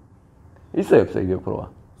거야. 있어요, 없어요? 200%가.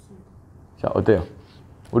 자, 어때요?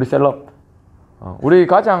 우리 셀럽. 우리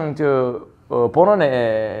가장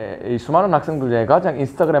본원에 이 수많은 학생들 중에 가장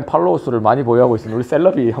인스타그램 팔로워 수를 많이 보유하고 있는 우리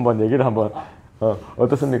셀럽이 한번 얘기를 한번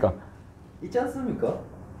어떻습니까? 있지 않습니까?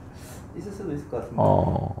 있을 수도 있을 것 같습니다.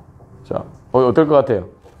 자, 어떨 것 같아요?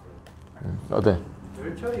 어때?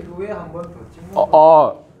 열처리 후에 한 번 더 찍는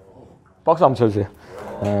박수 한번 쳐주세요.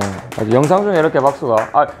 영상 중에 이렇게 박수가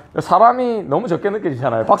사람이 너무 적게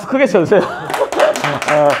느껴지잖아요. 박수 크게 쳐주세요.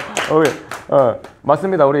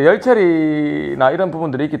 맞습니다. 우리 열처리나 이런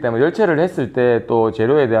부분들이 있기 때문에 열처리를 했을 때 또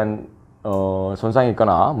재료에 대한 손상이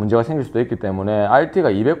있거나 문제가 생길 수도 있기 때문에 RT가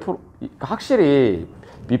 200% 확실히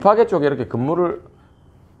비파괴 쪽에 이렇게 근무를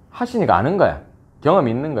하시니까 아는 거야.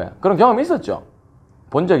 경험이 있는 거야. 그런 경험이 있었죠.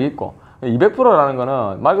 본 적이 있고. 200%라는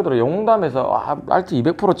거는 말 그대로 영웅담에서 RT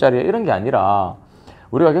 200%짜리 이런 게 아니라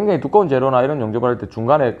우리가 굉장히 두꺼운 재료나 이런 용접을 할 때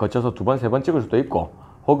중간에 거쳐서 2번, 3번 찍을 수도 있고,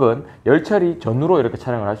 혹은 열처리 전후로 이렇게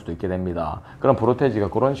촬영을 할 수도 있게 됩니다. 그런 프로테지가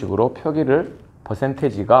그런 식으로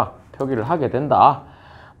퍼센테지가 표기를 하게 된다.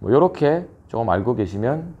 뭐 이렇게 조금 알고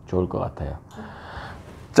계시면 좋을 것 같아요.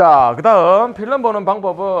 자, 그 다음 필름 보는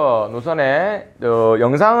방법은 우선에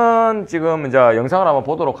영상은 지금 이제 영상을 한번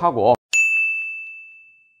보도록 하고,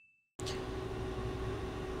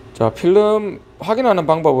 자, 필름 확인하는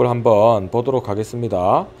방법을 한번 보도록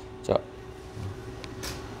하겠습니다. 자,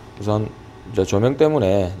 우선 이제 조명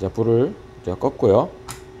때문에 이제 불을 이제 껐고요.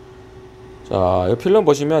 자, 이 필름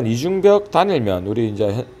보시면 이중벽 단일면, 우리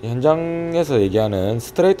이제 현장에서 얘기하는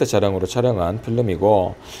스트레이트 촬영으로 촬영한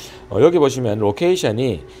필름이고, 여기 보시면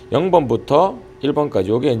로케이션이 0번부터 1번까지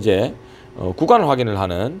요게 이제 구간을 확인을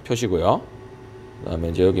하는 표시고요. 그 다음에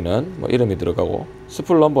이제 여기는 뭐 이름이 들어가고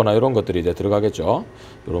스풀 넘버나 이런 것들이 이제 들어가겠죠.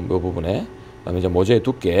 요런 부분에. 그 다음에 이제 모재의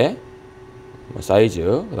두께, 사이즈,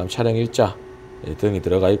 그 다음 촬영 일자 등이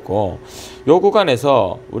들어가 있고, 요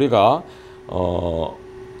구간에서 우리가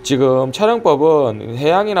지금 촬영법은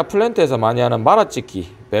해양이나 플랜트에서 많이 하는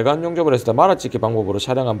말아찍기, 배관 용접을 했을 때 말아찍기 방법으로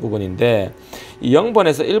촬영한 부분인데, 이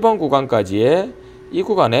 0번에서 1번 구간까지의 이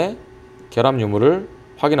구간의 결합 유무를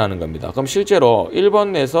확인하는 겁니다. 그럼 실제로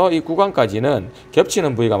 1번에서 이 구간까지는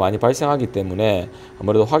겹치는 부위가 많이 발생하기 때문에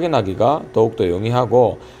아무래도 확인하기가 더욱더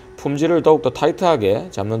용이하고 품질을 더욱더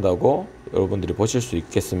타이트하게 잡는다고 여러분들이 보실 수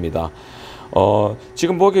있겠습니다.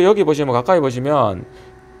 지금 여기 보시면, 가까이 보시면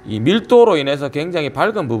이 밀도로 인해서 굉장히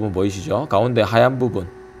밝은 부분 보이시죠? 가운데 하얀 부분.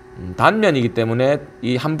 단면이기 때문에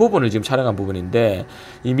이 한 부분을 지금 촬영한 부분인데,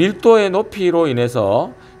 이 밀도의 높이로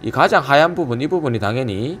인해서 이 가장 하얀 부분, 이 부분이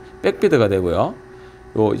당연히 백비드가 되고요.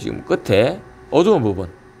 요 지금 끝에 어두운 부분,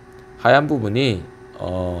 하얀 부분이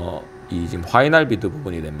이 지금 화이날비드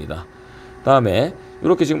부분이 됩니다. 다음에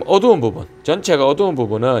이렇게 지금 어두운 부분, 전체가 어두운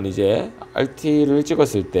부분은 이제 RT를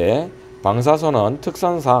찍었을 때 방사선언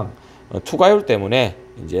특성상 투과율 때문에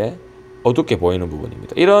이제 어둡게 보이는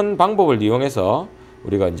부분입니다. 이런 방법을 이용해서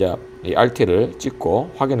우리가 이제 이 RT를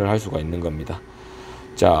찍고 확인을 할 수가 있는 겁니다.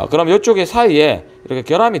 자, 그럼 이쪽에 사이에 이렇게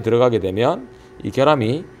결함이 들어가게 되면 이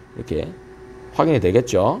결함이 이렇게 확인이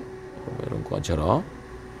되겠죠. 이런 것처럼.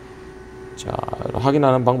 자,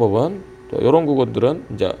 확인하는 방법은 이런 부분들은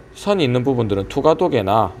이제 선이 있는 부분들은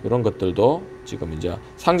투과도계나 이런 것들도 지금 이제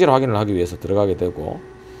상지를 확인을 하기 위해서 들어가게 되고,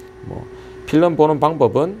 뭐 필름 보는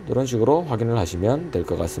방법은 이런 식으로 확인을 하시면 될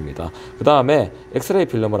것 같습니다. 그 다음에 엑스레이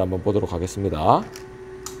필름을 한번 보도록 하겠습니다.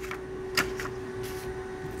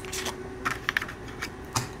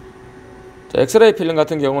 자, 엑스레이 필름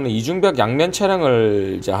같은 경우는 이중벽 양면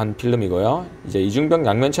촬영을 이제 한 필름이고요. 이제 이중벽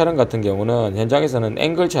양면 촬영 같은 경우는 현장에서는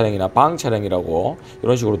앵글 촬영이나 방 촬영이라고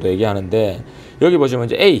이런 식으로도 얘기하는데, 여기 보시면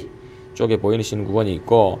이제 A 쪽에 보이시는 구간이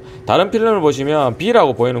있고, 다른 필름을 보시면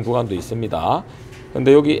B라고 보이는 구간도 있습니다.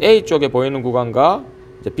 근데 여기 A 쪽에 보이는 구간과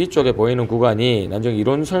이제 B 쪽에 보이는 구간이 나중에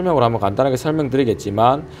이론 설명으로 한번 간단하게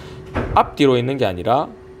설명드리겠지만, 앞뒤로 있는 게 아니라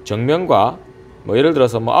정면과 뭐 예를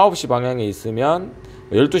들어서 뭐 9시 방향에 있으면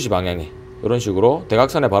 12시 방향에 이런 식으로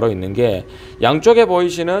대각선에 바로 있는 게, 양쪽에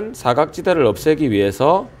보이시는 사각지대를 없애기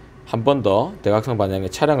위해서 한 번 더 대각선 방향에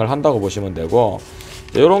촬영을 한다고 보시면 되고,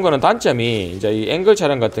 이런 거는 단점이 이제 이 앵글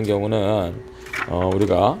촬영 같은 경우는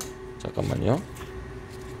우리가 잠깐만요,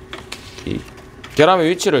 이 결함의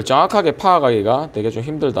위치를 정확하게 파악하기가 되게 좀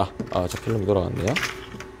힘들다. 저 필름이 돌아갔네요.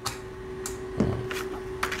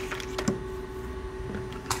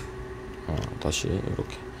 다시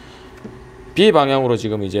이렇게 B 방향으로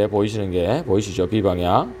지금 이제 보이시는 게 보이시죠? B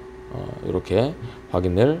방향. 이렇게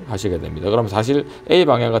확인을 하시게 됩니다. 그럼 사실 A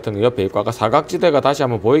방향 같은 거 옆에 있고, 아까 사각지대가 다시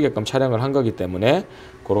한번 보이게끔 촬영을 한 거기 때문에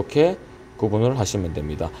그렇게 구분을 하시면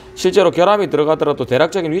됩니다. 실제로 결함이 들어가더라도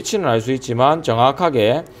대략적인 위치는 알 수 있지만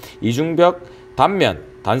정확하게 이중벽 단면,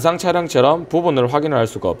 단상 촬영처럼 부분을 확인할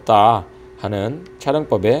수가 없다 하는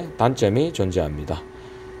촬영법의 단점이 존재합니다.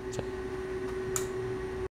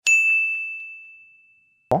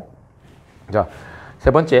 자,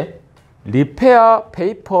 세 번째, 리페어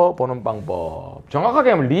페이퍼 보는 방법.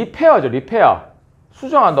 정확하게 하면 리페어죠. 리페어.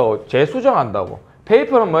 수정한다고, 재수정한다고.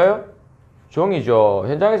 페이퍼는 뭐예요? 종이죠.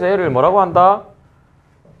 현장에서 얘를 뭐라고 한다?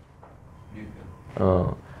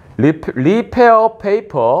 리페어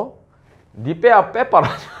페이퍼. 니페어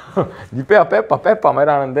빼빠라죠. 니페어 빼빠 막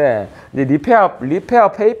이러는데, 이제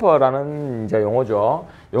리페어 페이퍼라는 이제 용어죠.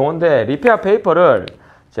 용어인데, 리페어 페이퍼를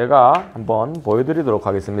제가 한번 보여드리도록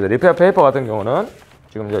하겠습니다. 리페어 페이퍼 같은 경우는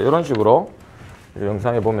지금 이제 이런 식으로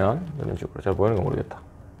영상에 보면 이런 식으로 잘 보이는 거 모르겠다.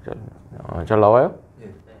 잘 나와요? 네,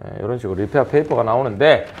 이런 식으로 리페어 페이퍼가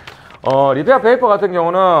나오는데, 리페어 페이퍼 같은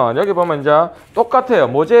경우는 여기 보면 이제 똑같아요.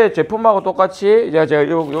 모재 제품하고 똑같이 이제 제가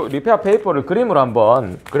요 리페어 페이퍼를 그림으로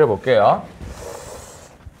한번 그려볼게요.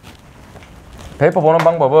 페이퍼 보는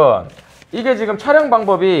방법은 이게 지금 촬영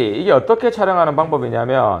방법이 이게 어떻게 촬영하는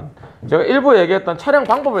방법이냐면, 제가 일부 얘기했던 촬영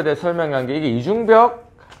방법에 대해 설명한 게 이게 이중벽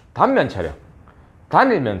단면 촬영,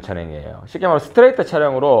 단일면 촬영이에요. 쉽게 말해 스트레이트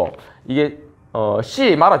촬영으로 이게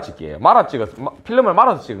C 말아찍기예요. 필름을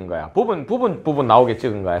말아서 찍은 거야. 부분 나오게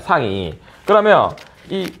찍은 거야, 상이. 그러면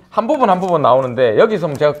이 한 부분 나오는데,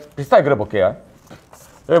 여기서 제가 비슷하게 그려볼게요.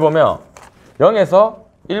 여기 보면 0에서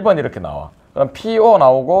 1번 이렇게 나와. 그럼 PO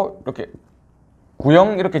나오고 이렇게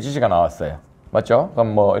 90 이렇게 지시가 나왔어요. 맞죠?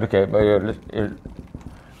 그럼 뭐 이렇게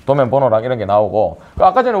도면 번호랑 이런 게 나오고,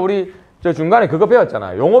 아까 전에 우리 저 중간에 그거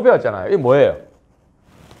배웠잖아요. 용어 배웠잖아요. 이게 뭐예요?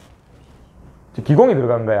 기공이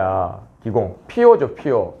들어간 거야. 기공. PO죠,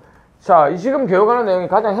 PO. 자, 이 지금 교육하는 내용이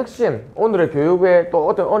가장 핵심, 오늘의 교육의 또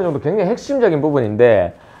어느 정도 굉장히 핵심적인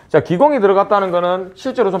부분인데, 자, 기공이 들어갔다는 거는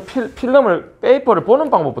실제로 좀 필름을, 페이퍼를 보는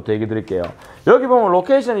방법부터 얘기 드릴게요. 여기 보면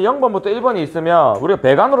로케이션이 0번부터 1번이 있으면, 우리가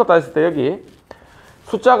배관으로 따졌을 때 여기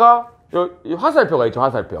숫자가 이 화살표가 있죠,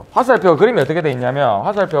 화살표. 화살표 그림이 어떻게 돼 있냐면,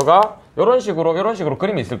 화살표가 이런 식으로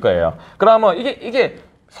그림이 있을 거예요. 그러면 이게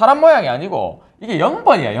사람 모양이 아니고 이게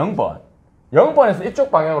 0번이야, 0번. 0번에서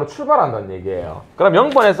이쪽 방향으로 출발한다는 얘기예요. 그럼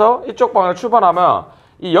 0번에서 이쪽 방향으로 출발하면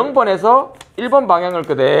이 0번에서 1번 방향을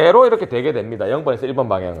그대로 이렇게 되게 됩니다. 0번에서 1번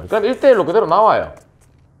방향을. 그럼 1대1로 그대로 나와요.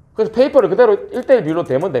 그래서 페이퍼를 그대로 1대1 비율로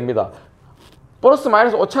대면 됩니다. 플러스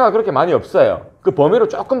마이너스 오차가 그렇게 많이 없어요. 그 범위를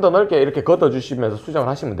조금 더 넓게 이렇게 걷어주시면서 수정을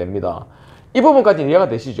하시면 됩니다. 이 부분까지 이해가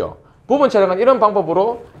되시죠? 부분 촬영은 이런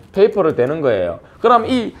방법으로 페이퍼를 대는 거예요. 그럼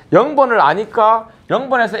이 0번을 아니까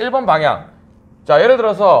 0번에서 1번 방향. 자, 예를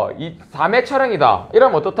들어서 이 3회 촬영이다.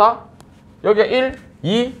 이러면 어떻다? 여기가 1,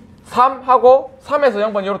 2, 3 하고 3에서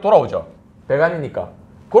 0번 이로 돌아오죠. 배관이니까.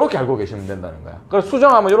 그렇게 알고 계시면 된다는 거야. 그래서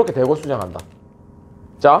수정하면 이렇게 대고 수정한다.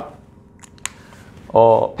 자,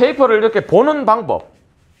 페이퍼를 이렇게 보는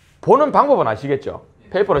방법은 아시겠죠?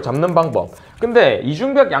 페이퍼를 잡는 방법. 근데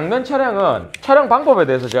이중벽 양면 촬영은 촬영 방법에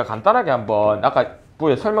대해서 제가 간단하게 한번 아까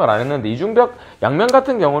부에 설명을 안 했는데, 이중벽 양면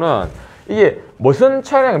같은 경우는 이게 무슨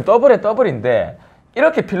촬영이면 더블인데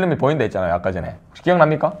이렇게 필름이 보인다 했잖아요, 아까 전에. 혹시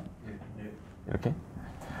기억납니까? 이렇게.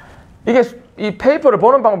 이게 이 페이퍼를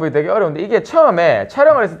보는 방법이 되게 어려운데, 이게 처음에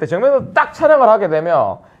촬영을 했을 때 정면으로 딱 촬영을 하게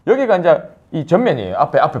되면 여기가 이제 이 전면이에요.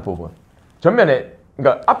 앞에 부분. 전면에,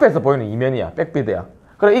 그러니까 앞에서 보이는 이면이야. 백비드야.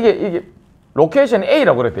 그럼 이게 로케이션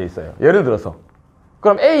A라고 그렇게 돼 있어요. 예를 들어서.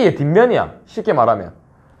 그럼 A의 뒷면이야. 쉽게 말하면.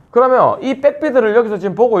 그러면 이 백비드를 여기서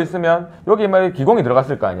지금 보고 있으면 여기 말이 기공이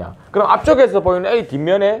들어갔을 거 아니야. 그럼 앞쪽에서 보이는 A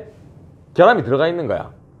뒷면에 결함이 들어가 있는 거야.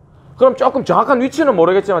 그럼 조금 정확한 위치는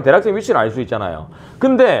모르겠지만 대략적인 위치는 알 수 있잖아요.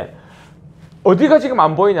 근데 어디가 지금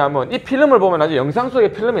안 보이냐면, 이 필름을 보면 나중에 영상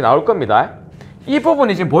속에 필름이 나올 겁니다. 이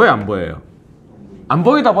부분이 지금 보여요, 안 보여요? 안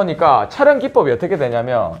보이다 보니까 촬영 기법이 어떻게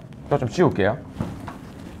되냐면, 저 좀 지울게요.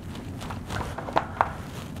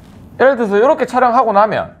 예를 들어서 이렇게 촬영하고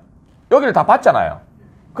나면 여기를 다 봤잖아요.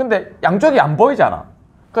 근데 양쪽이 안 보이잖아.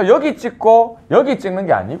 그러니까 여기 찍고 여기 찍는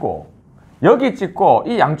게 아니고 여기 찍고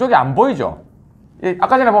이 양쪽이 안 보이죠.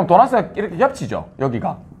 아까 전에 보면 도나스가 이렇게 겹치죠.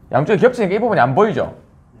 여기가 양쪽이 겹치니까 이 부분이 안 보이죠.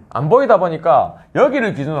 안 보이다 보니까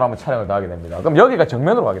여기를 기준으로 한번 촬영을 더 하게 됩니다. 그럼 여기가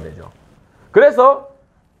정면으로 가게 되죠. 그래서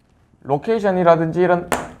로케이션이라든지 이런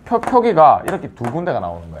표기가 이렇게 두 군데가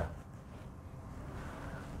나오는 거야.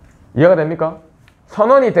 이해가 됩니까?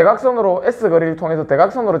 선원이 대각선으로 S거리를 통해서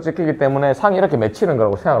대각선으로 찍히기 때문에 상이 이렇게 맺히는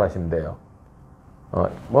거라고 생각을 하시면 돼요.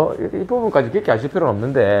 이 부분까지 깊게 아실 필요는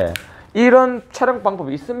없는데 이런 촬영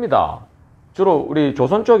방법이 있습니다. 주로 우리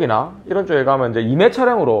조선 쪽이나 이런 쪽에 가면 이제 2매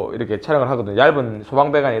촬영으로 이렇게 촬영을 하거든요. 얇은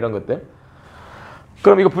소방배관 이런 것들.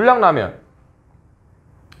 그럼 이거 불량 나면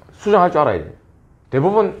수정할 줄 알아야 돼.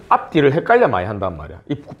 대부분 앞뒤를 헷갈려 많이 한단 말이야.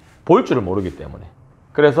 볼 줄을 모르기 때문에.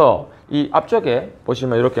 그래서 이 앞쪽에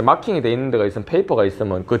보시면 이렇게 마킹이 돼 있는 데가 있으면, 페이퍼가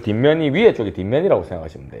있으면 그 뒷면이 위에 쪽이 뒷면이라고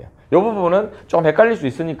생각하시면 돼요. 이 부분은 조금 헷갈릴 수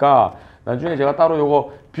있으니까 나중에 제가 따로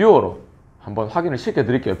요거 뷰어로 한번 확인을 시켜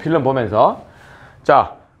드릴게요. 필름 보면서.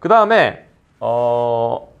 자, 그 다음에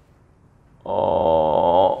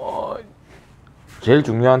제일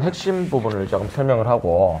중요한 핵심 부분을 조금 설명을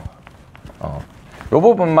하고, 요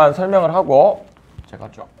부분만 설명을 하고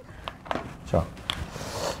제가 좀 자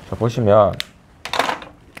보시면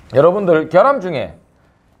여러분들 결함 중에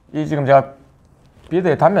이 지금 제가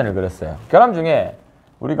비드의 단면을 그렸어요. 결함 중에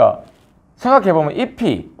우리가 생각해보면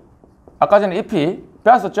EP, 아까 전에 EP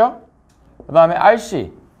배웠었죠? 그 다음에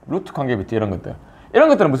RC, 루트 컨게비티 이런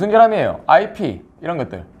것들은 무슨 결함이에요? IP 이런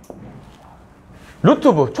것들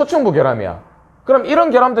루트부, 초층부 결함이야. 그럼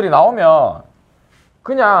이런 결함들이 나오면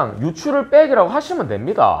그냥 유출을 빼기라고 하시면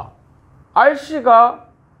됩니다. RC가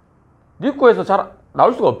니꾸에서 잘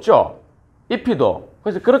나올 수가 없죠. EP도.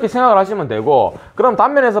 그래서 그렇게 생각을 하시면 되고, 그럼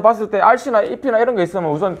단면에서 봤을 때 RC나 EP나 이런 게 있으면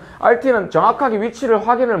우선 RT는 정확하게 위치를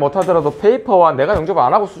확인을 못 하더라도 페이퍼와 내가 용접을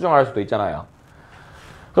안 하고 수정할 수도 있잖아요.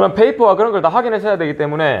 그럼 페이퍼와 그런 걸 다 확인해서 해야 되기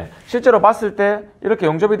때문에 실제로 봤을 때 이렇게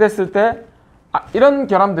용접이 됐을 때 이런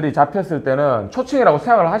결함들이 잡혔을 때는 초층이라고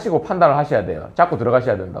생각을 하시고 판단을 하셔야 돼요. 잡고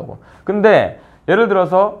들어가셔야 된다고. 근데 예를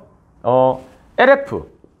들어서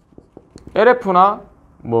LF나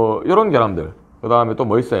뭐 이런 결함들, 그 다음에 또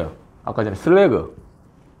뭐 있어요? 아까 전에 슬래그,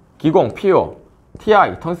 기공, PO,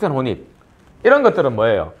 TI, 텅스텐 혼입 이런 것들은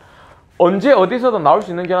뭐예요? 언제 어디서도 나올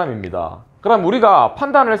수 있는 결함입니다. 그럼 우리가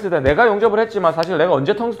판단을 했을 때 내가 용접을 했지만 사실 내가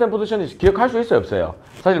언제 텅스텐 부딪혔는지 기억할 수 있어요, 없어요?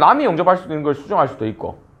 사실 남이 용접할 수 있는 걸 수정할 수도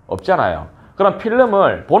있고 없잖아요. 그럼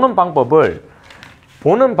필름을 보는 방법을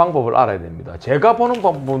알아야 됩니다. 제가 보는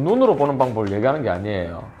방법, 눈으로 보는 방법을 얘기하는 게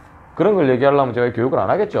아니에요. 그런 걸 얘기하려면 제가 교육을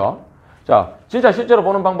안 하겠죠. 자, 진짜 실제로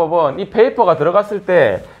보는 방법은 이 페이퍼가 들어갔을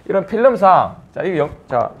때 이런 필름상,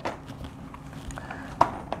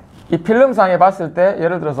 이 필름상에 봤을 때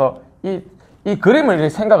예를 들어서 이 그림을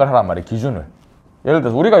생각을 하란 말이에요. 기준을. 예를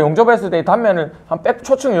들어서 우리가 용접했을 때 이 단면을 한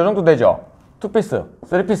초층 요 정도 되죠. 2피스,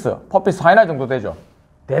 3피스, 4피스, 하이나 정도 되죠.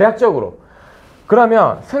 대략적으로.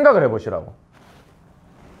 그러면 생각을 해보시라고.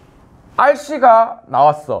 RC가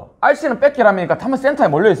나왔어. RC는 백기람이니까 한번 센터에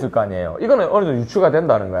몰려있을 거 아니에요. 이거는 어느 정도 유추가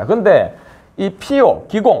된다는 거야. 근데 이 PO,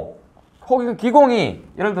 기공, 혹은 기공이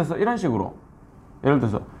예를 들어서 이런 식으로, 예를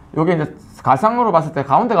들어서 여기 이제 가상으로 봤을 때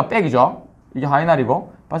가운데가 백이죠. 이게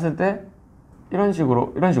하이날이고 봤을 때 이런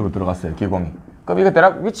식으로 들어갔어요. 기공이. 그럼 이거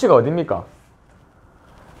대략 위치가 어딥니까?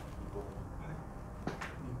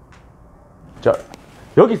 자,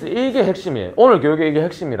 여기서 이게 핵심이에요. 오늘 교육의 이게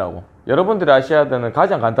핵심이라고. 여러분들이 아셔야 되는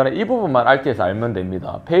가장 간단한 이 부분만 RT에서 알면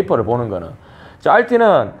됩니다. 페이퍼를 보는 거는. 자,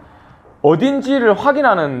 RT는 어딘지를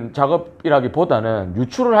확인하는 작업이라기보다는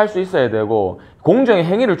유추를 할 수 있어야 되고 공정의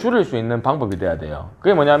행위를 줄일 수 있는 방법이 돼야 돼요.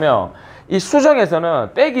 그게 뭐냐면 이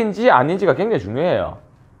수정에서는 백인지 아닌지가 굉장히 중요해요.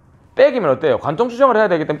 백이면 어때요? 관통 수정을 해야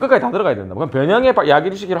되기 때문에 끝까지 다 들어가야 된다. 그럼 변형에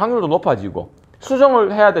야기시킬 확률도 높아지고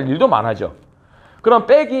수정을 해야 될 일도 많아져. 그럼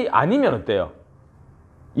백이 아니면 어때요?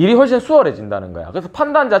 일이 훨씬 수월해진다는 거야. 그래서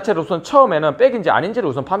판단 자체를 우선 처음에는 백인지 아닌지를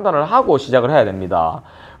우선 판단을 하고 시작을 해야 됩니다.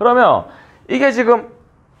 그러면 이게 지금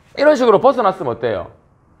이런 식으로 벗어났으면 어때요?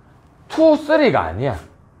 2, 3가 아니야.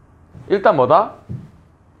 일단 뭐다?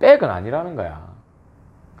 백은 아니라는 거야.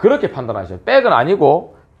 그렇게 판단하셔요. 백은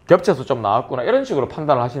아니고 겹쳐서 좀 나왔구나. 이런 식으로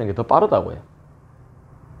판단을 하시는 게 더 빠르다고요.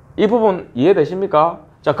 이 부분 이해되십니까?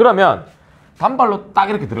 자, 그러면 단발로 딱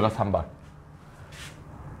이렇게 들어가서 한 발.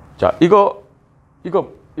 자, 이거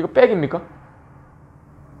백입니까?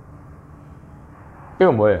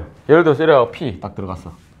 이건 뭐예요? 예를 들어서 이래가 P 딱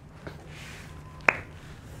들어갔어.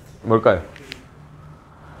 뭘까요?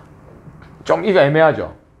 좀 이거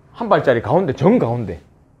애매하죠? 한 발짜리 가운데, 정 가운데.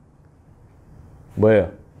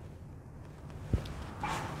 뭐예요?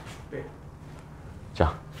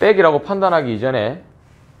 자, 백이라고 판단하기 이전에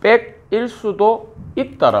백일 수도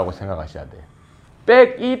있다라고 생각하셔야 돼요.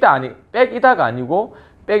 백이다가 아니고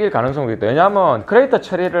백일 가능성도 있다. 왜냐하면 크레이터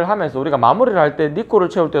처리를 하면서 우리가 마무리를 할 때 니코를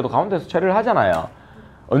채울 때도 가운데서 처리를 하잖아요.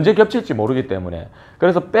 언제 겹칠지 모르기 때문에.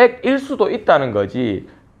 그래서 백일 수도 있다는 거지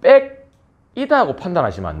백이다고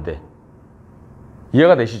판단하시면 안 돼.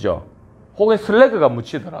 이해가 되시죠? 혹은 슬래그가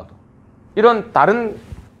묻히더라도 이런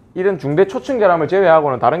중대 초층 결함을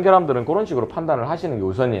제외하고는 다른 결함들은 그런 식으로 판단을 하시는 게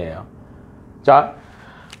우선이에요. 자,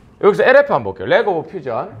 여기서 LF 한번 볼게요. 레그 오브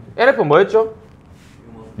퓨전. LF 뭐였죠?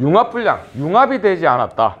 융합 분량. 융합이 되지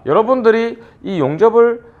않았다. 여러분들이 이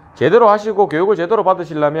용접을 제대로 하시고 교육을 제대로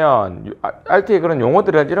받으시려면 RT의 그런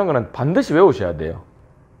용어들이나 이런 거는 반드시 외우셔야 돼요.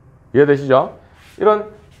 이해되시죠?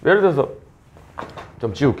 예를 들어서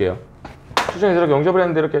좀 지울게요. 수정에서 이렇게 용접을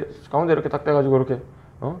했는데 이렇게 가운데 이렇게 딱 떼가지고 이렇게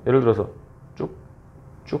예를 들어서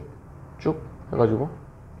쭉 해가지고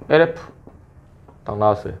LF 딱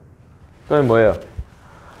나왔어요. 그럼 뭐예요?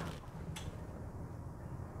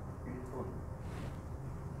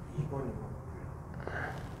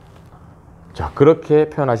 자, 그렇게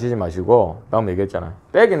표현하시지 마시고 방금 얘기했잖아요.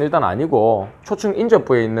 백은 일단 아니고 초층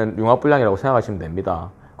인접부에 있는 융합 분량이라고 생각하시면 됩니다.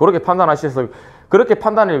 그렇게 판단하셔서 그렇게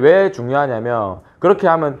판단이 왜 중요하냐면 그렇게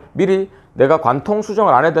하면 미리 내가 관통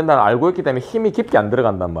수정을 안 해도 된다는 알고 있기 때문에 힘이 깊게 안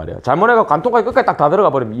들어간단 말이에요. 잘못해서 관통까지 끝까지 딱 다 들어가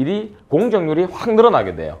버리면 일이 공정률이 확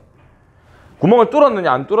늘어나게 돼요. 구멍을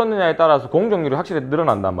뚫었느냐 안 뚫었느냐에 따라서 공정률이 확실히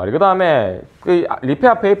늘어난단 말이에요. 그 다음에 그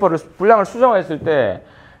리페어 페이퍼를 분량을 수정했을 때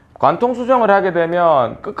관통 수정을 하게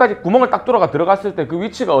되면 끝까지 구멍을 딱 뚫어가 들어갔을 때 그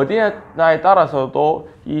위치가 어디냐에 따라서도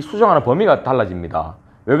이 수정하는 범위가 달라집니다.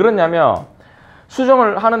 왜 그러냐면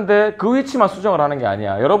수정을 하는데 그 위치만 수정을 하는 게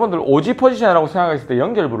아니야. 여러분들 오지 포지션이라고 생각했을 때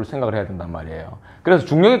연결부를 생각을 해야 된단 말이에요. 그래서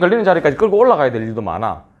중력이 걸리는 자리까지 끌고 올라가야 될 일도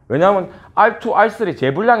많아. 왜냐하면 R2, R3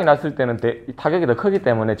 재분량이 났을 때는 타격이 더 크기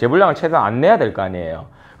때문에 재분량을 최대한 안 내야 될 거 아니에요.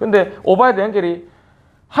 근데 오버헤드 연결이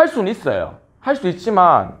할 수는 있어요. 할 수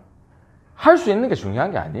있지만 할 수 있는 게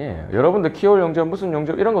중요한 게 아니에요. 여러분들 키홀 용접, 무슨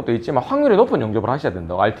용접 이런 것도 있지만 확률이 높은 용접을 하셔야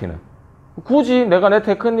된다고, RT는. 굳이 내가 내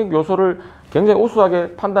테크닉 요소를 굉장히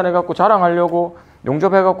우수하게 판단해갖고 자랑하려고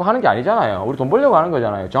용접해갖고 하는 게 아니잖아요. 우리 돈 벌려고 하는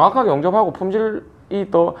거잖아요. 정확하게 용접하고 품질이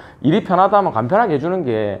또 일이 편하다 하면 간편하게 해주는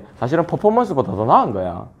게 사실은 퍼포먼스보다 더 나은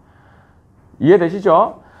거야.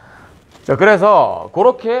 이해되시죠? 자, 그래서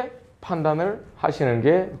그렇게 판단을 하시는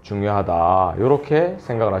게 중요하다. 이렇게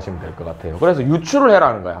생각을 하시면 될 것 같아요. 그래서 유추를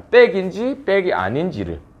해라는 거야. 백인지 백이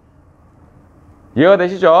아닌지를. 이해가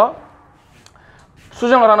되시죠?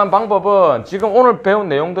 수정을 하는 방법은 지금 오늘 배운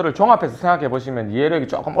내용들을 종합해서 생각해 보시면 이해력이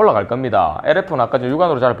조금 올라갈 겁니다. LF는 아까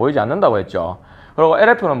육안으로 잘 보이지 않는다고 했죠. 그리고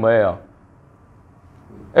LF는 뭐예요?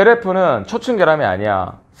 LF는 초층 결함이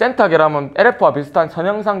아니야. 센터 결함은 LF와 비슷한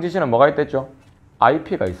선형상 지시는 뭐가 있댔죠?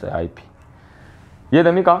 IP가 있어요. IP.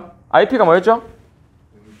 이해됩니까? IP가 뭐였죠?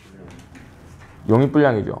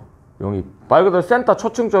 용입불량이죠. 용입. 말 그대로 센터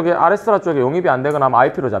초층 쪽에 아레스라 쪽에 용입이 안 되거나 하면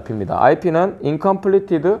IP로 잡힙니다. IP는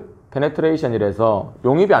Incompleted Penetration이라서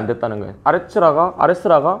용입이 안 됐다는 거예요.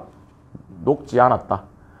 아레스라가 녹지 않았다.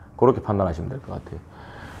 그렇게 판단하시면 될 것 같아요.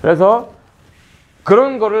 그래서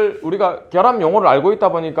그런 거를 우리가 결함 용어를 알고 있다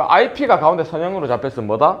보니까 IP가 가운데 선형으로 잡혔으면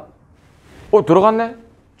뭐다? 들어갔네?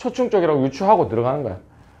 초층 쪽이라고 유추하고 들어가는 거야.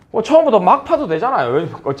 처음부터 막 파도 되잖아요.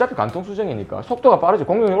 어차피 관통 수정이니까. 속도가 빠르지.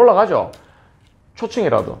 공격력이 올라가죠.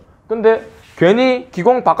 초층이라도. 근데 괜히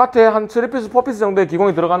기공 바깥에 한 3피스, 4피스 정도의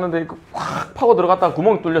기공이 들어갔는데 확 파고 들어갔다가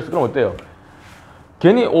구멍이 뚫렸어. 그럼 어때요?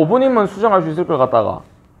 괜히 5분이면 수정할 수 있을 걸 갖다가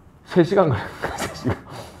 3시간 걸려. 3시간.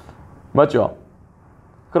 맞죠?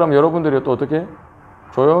 그럼 여러분들이 또 어떻게?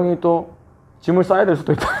 조용히 또 짐을 싸야 될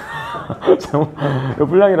수도 있다.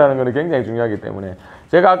 분량이라는 거는 굉장히 중요하기 때문에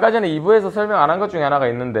제가 아까 전에 2부에서 설명 안 한 것 중에 하나가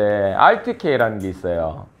있는데 RTK라는 게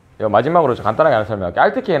있어요. 마지막으로 간단하게 하나 설명할게요.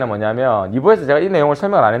 RTK는 뭐냐면 2부에서 제가 이 내용을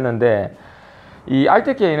설명을 안 했는데 이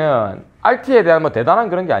RTK는 RT에 대한 뭐 대단한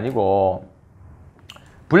그런 게 아니고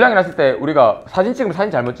불량이 났을 때 우리가 사진 찍으면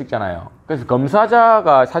사진 잘못 찍잖아요. 그래서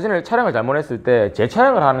검사자가 사진을 촬영을 잘못했을 때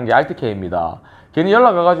재촬영을 하는 게 RTK입니다. 괜히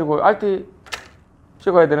연락 와가지고 RT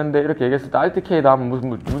찍어야 되는데 이렇게 얘기했을 때 RTK다 하면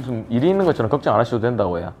무슨 일이 있는 것처럼 걱정 안 하셔도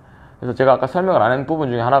된다고 해요. 그래서 제가 아까 설명을 안 한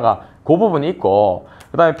부분 중에 하나가 그 부분이 있고,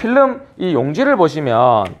 그 다음에 필름 이 용지를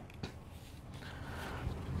보시면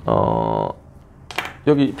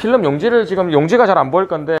여기 필름 용지를 지금 용지가 잘 안 보일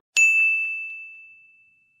건데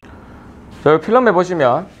저 필름에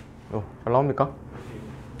보시면 잘 나옵니까?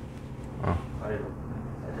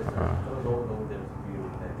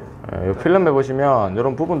 이 필름에 보시면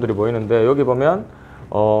이런 부분들이 보이는데 여기 보면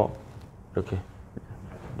이렇게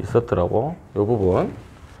인서트라고 이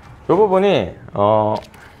부분이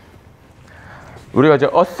우리가 이제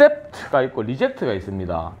accept가 있고 reject가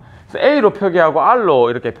있습니다. 그래서 A로 표기하고 R로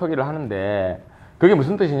이렇게 표기를 하는데 그게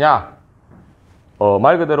무슨 뜻이냐?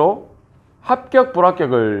 말 그대로 합격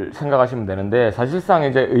불합격을 생각하시면 되는데 사실상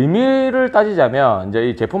이제 의미를 따지자면 이제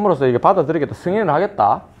이 제품으로서 이게 받아들이겠다, 승인을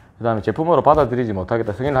하겠다. 그 다음에 제품으로 받아들이지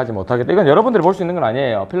못하겠다, 승인을 하지 못하겠다. 이건 여러분들이 볼 수 있는 건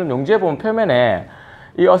아니에요. 필름 용지에 보면 표면에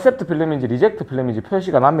이 accept 필름인지 reject 필름인지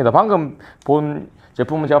표시가 납니다. 방금 본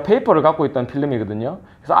제품은 제가 페이퍼를 갖고 있던 필름이거든요.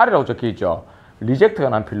 그래서 R이라고 적혀 있죠. reject가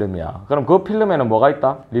난 필름이야. 그럼 그 필름에는 뭐가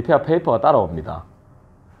있다? 리페어 페이퍼가 따라옵니다.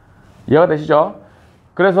 이해가 되시죠?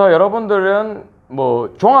 그래서 여러분들은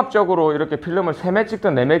뭐 종합적으로 이렇게 필름을 3매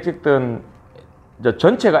찍든 4매 찍든 이제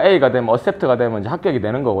전체가 A가 되면 accept가 되면 이제 합격이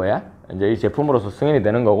되는 거고요. 이제 이 제품으로서 승인이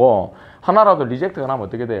되는 거고, 하나라도 reject가 나면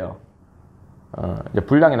어떻게 돼요? 이제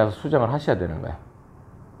불량이 나서 수정을 하셔야 되는 거예요.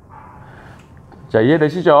 자,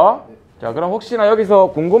 이해되시죠? 네. 자, 그럼 혹시나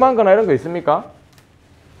여기서 궁금한 거나 이런 거 있습니까?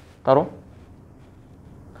 따로?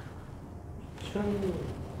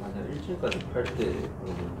 만약 일주일까지 팔 때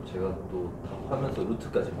제가 또 하면서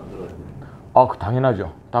루트까지 만들어야 돼요.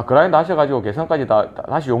 당연하죠. 다 그라인드 하셔가지고 개선까지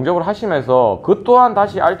다시 용접을 하시면서 그 또한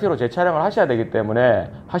다시 RT로 재촬영을 하셔야 되기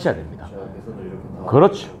때문에 하셔야 됩니다. 제가 개선을 이렇게 다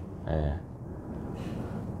그렇죠. 예.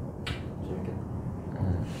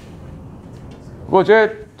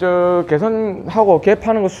 재밌겠다. 저 개선하고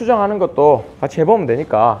갭하는 거 수정하는 것도 같이 해보면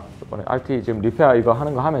되니까 이번에 RT 지금 리페어 이거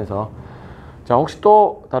하는 거 하면서. 자, 혹시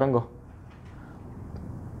또 다른 거?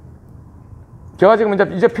 제가 지금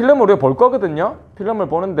이제 필름을 우리가 볼 거거든요. 필름을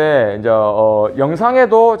보는데 이제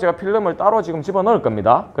영상에도 제가 필름을 따로 지금 집어넣을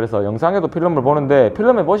겁니다. 그래서 영상에도 필름을 보는데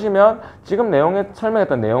필름에 보시면 지금 내용에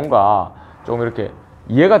설명했던 내용과 조금 이렇게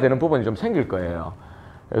이해가 되는 부분이 좀 생길 거예요.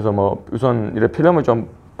 그래서 뭐 우선 이렇게 필름을 좀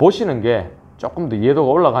보시는 게 조금 더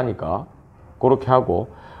이해도가 올라가니까 그렇게 하고,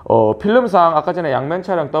 필름상 아까 전에 양면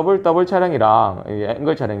촬영 더블 촬영이랑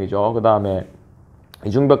앵글 촬영이죠. 그 다음에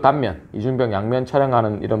이중벽 단면, 이중벽 양면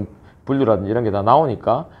촬영하는 이런 분류라든지 이런 게 다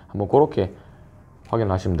나오니까 한번 그렇게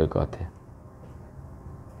확인하시면 될 것 같아요.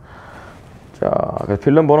 자,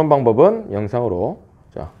 필름 보는 방법은 영상으로,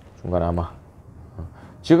 자, 중간에 아마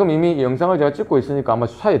지금 이미 영상을 제가 찍고 있으니까 아마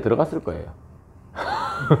사이에 들어갔을 거예요.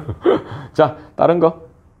 자, 다른 거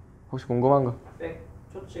혹시 궁금한 거?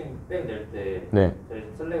 초칭 백 낼 때 네.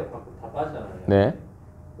 슬래그 갖고 다 빠지잖아요. 네.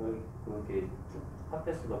 그게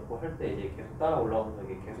핫패스 넣고 할 때 이제 계속 따라 올라오는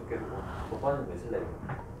게 계속 못 빠지는 거예요,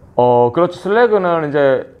 슬래그. 그렇죠. 슬래그는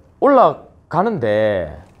이제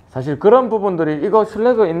올라가는데 사실 그런 부분들이 이거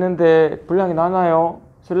슬래그 있는데 불량이 나나요?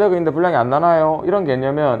 슬래그 있는데 불량이 안 나나요? 이런 게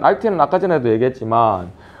있냐면 RT는 아까 전에도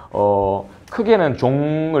얘기했지만 크게는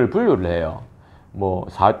종을 분류를 해요. 뭐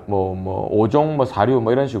 5종, 뭐 4류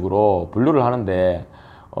뭐 이런 식으로 분류를 하는데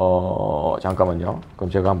잠깐만요. 그럼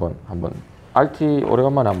제가 한번 RT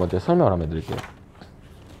오래간만에 한번 제가 설명을 한번 해드릴게요.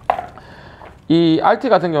 이 RT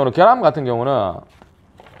같은 경우는 결함 같은 경우는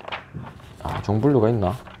종분류가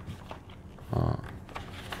있나?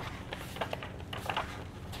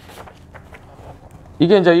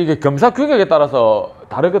 이게 겸사 규격에 따라서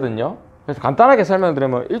다르거든요. 그래서 간단하게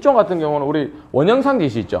설명드리면 1종 같은 경우는 우리 원형상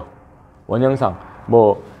지시 있죠. 원형상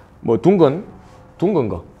뭐 둥근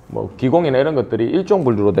거, 뭐 기공이나 이런 것들이 1종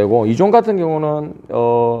분류로 되고, 2종 같은 경우는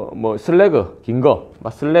뭐 슬래그 긴 거,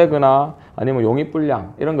 슬래그나 아니면 용입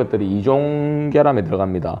불량 이런 것들이 2종 결함에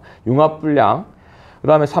들어갑니다. 융합 불량. 그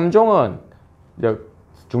다음에 3종은 이제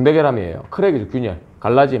중대 결함이에요. 크랙이죠, 균열.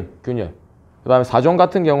 갈라짐, 균열. 그 다음에 4종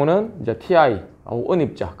같은 경우는 이제 TI,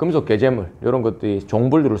 은입자, 금속 개재물 이런 것들이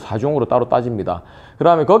종분류를 4종으로 따로 따집니다. 그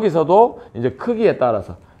다음에 거기서도 이제 크기에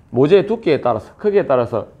따라서 모재의 두께에 따라서 크기에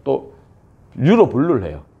따라서 또 류로 분류를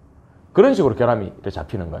해요. 그런 식으로 결함이 이렇게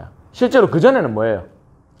잡히는 거야. 실제로 그 전에는 뭐예요?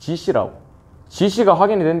 GC라고. GC가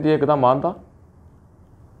확인이 된 뒤에 그 다음 뭐 한다?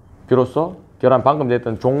 비로소 결함 방금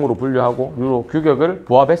냈던 종으로 분류하고 류로 규격을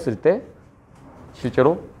부합했을 때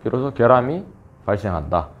실제로 비로소 결함이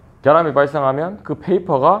발생한다. 결함이 발생하면 그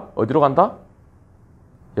페이퍼가 어디로 간다?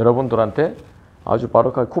 여러분들한테 아주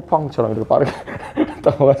빠르게 쿠팡처럼 이렇게 빠르게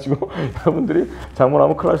따와가지고 여러분들이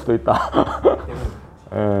잘못하면 큰일 날 수도 있다.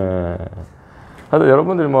 하여튼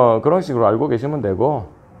여러분들이 뭐 그런 식으로 알고 계시면 되고,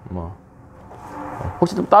 뭐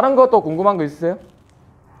혹시 또 다른 것도 궁금한 거 있으세요?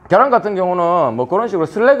 결함 같은 경우는 뭐 그런 식으로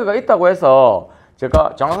슬래그가 있다고 해서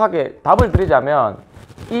제가 정확하게 답을 드리자면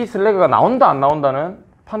이 슬래그가 나온다 안 나온다는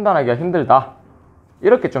판단하기가 힘들다.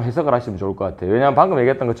 이렇게 좀 해석을 하시면 좋을 것 같아요. 왜냐하면 방금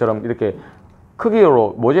얘기했던 것처럼 이렇게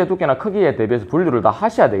크기로 모재의 두께나 크기에 대비해서 분류를 다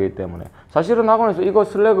하셔야 되기 때문에 사실은 학원에서 이거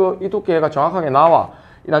슬래그 이 두께가 정확하게 나와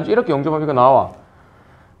난주 이렇게 용접하면 이거 나와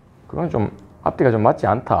그건 좀 앞뒤가 좀 맞지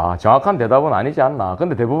않다. 정확한 대답은 아니지 않나.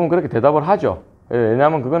 근데 대부분 그렇게 대답을 하죠.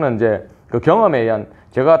 왜냐하면 그거는 이제 그 경험에 의한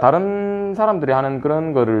제가 다른 사람들이 하는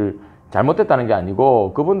그런 거를 잘못됐다는 게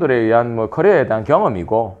아니고 그분들에 의한 뭐 커리어에 대한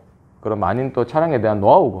경험이고 그런 만인 또 차량에 대한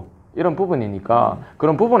노하우고 이런 부분이니까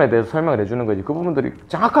그런 부분에 대해서 설명을 해주는 거지. 그 부분들이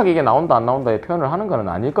정확하게 이게 나온다 안 나온다의 표현을 하는 건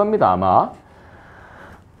아닐 겁니다 아마.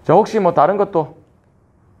 자, 혹시 뭐 다른 것도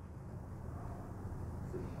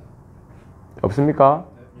없습니까?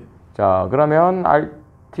 자, 그러면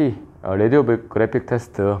RT 라디오 그래픽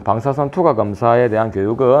테스트 방사선 투과 검사에 대한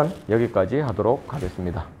교육은 여기까지 하도록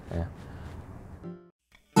하겠습니다. 예.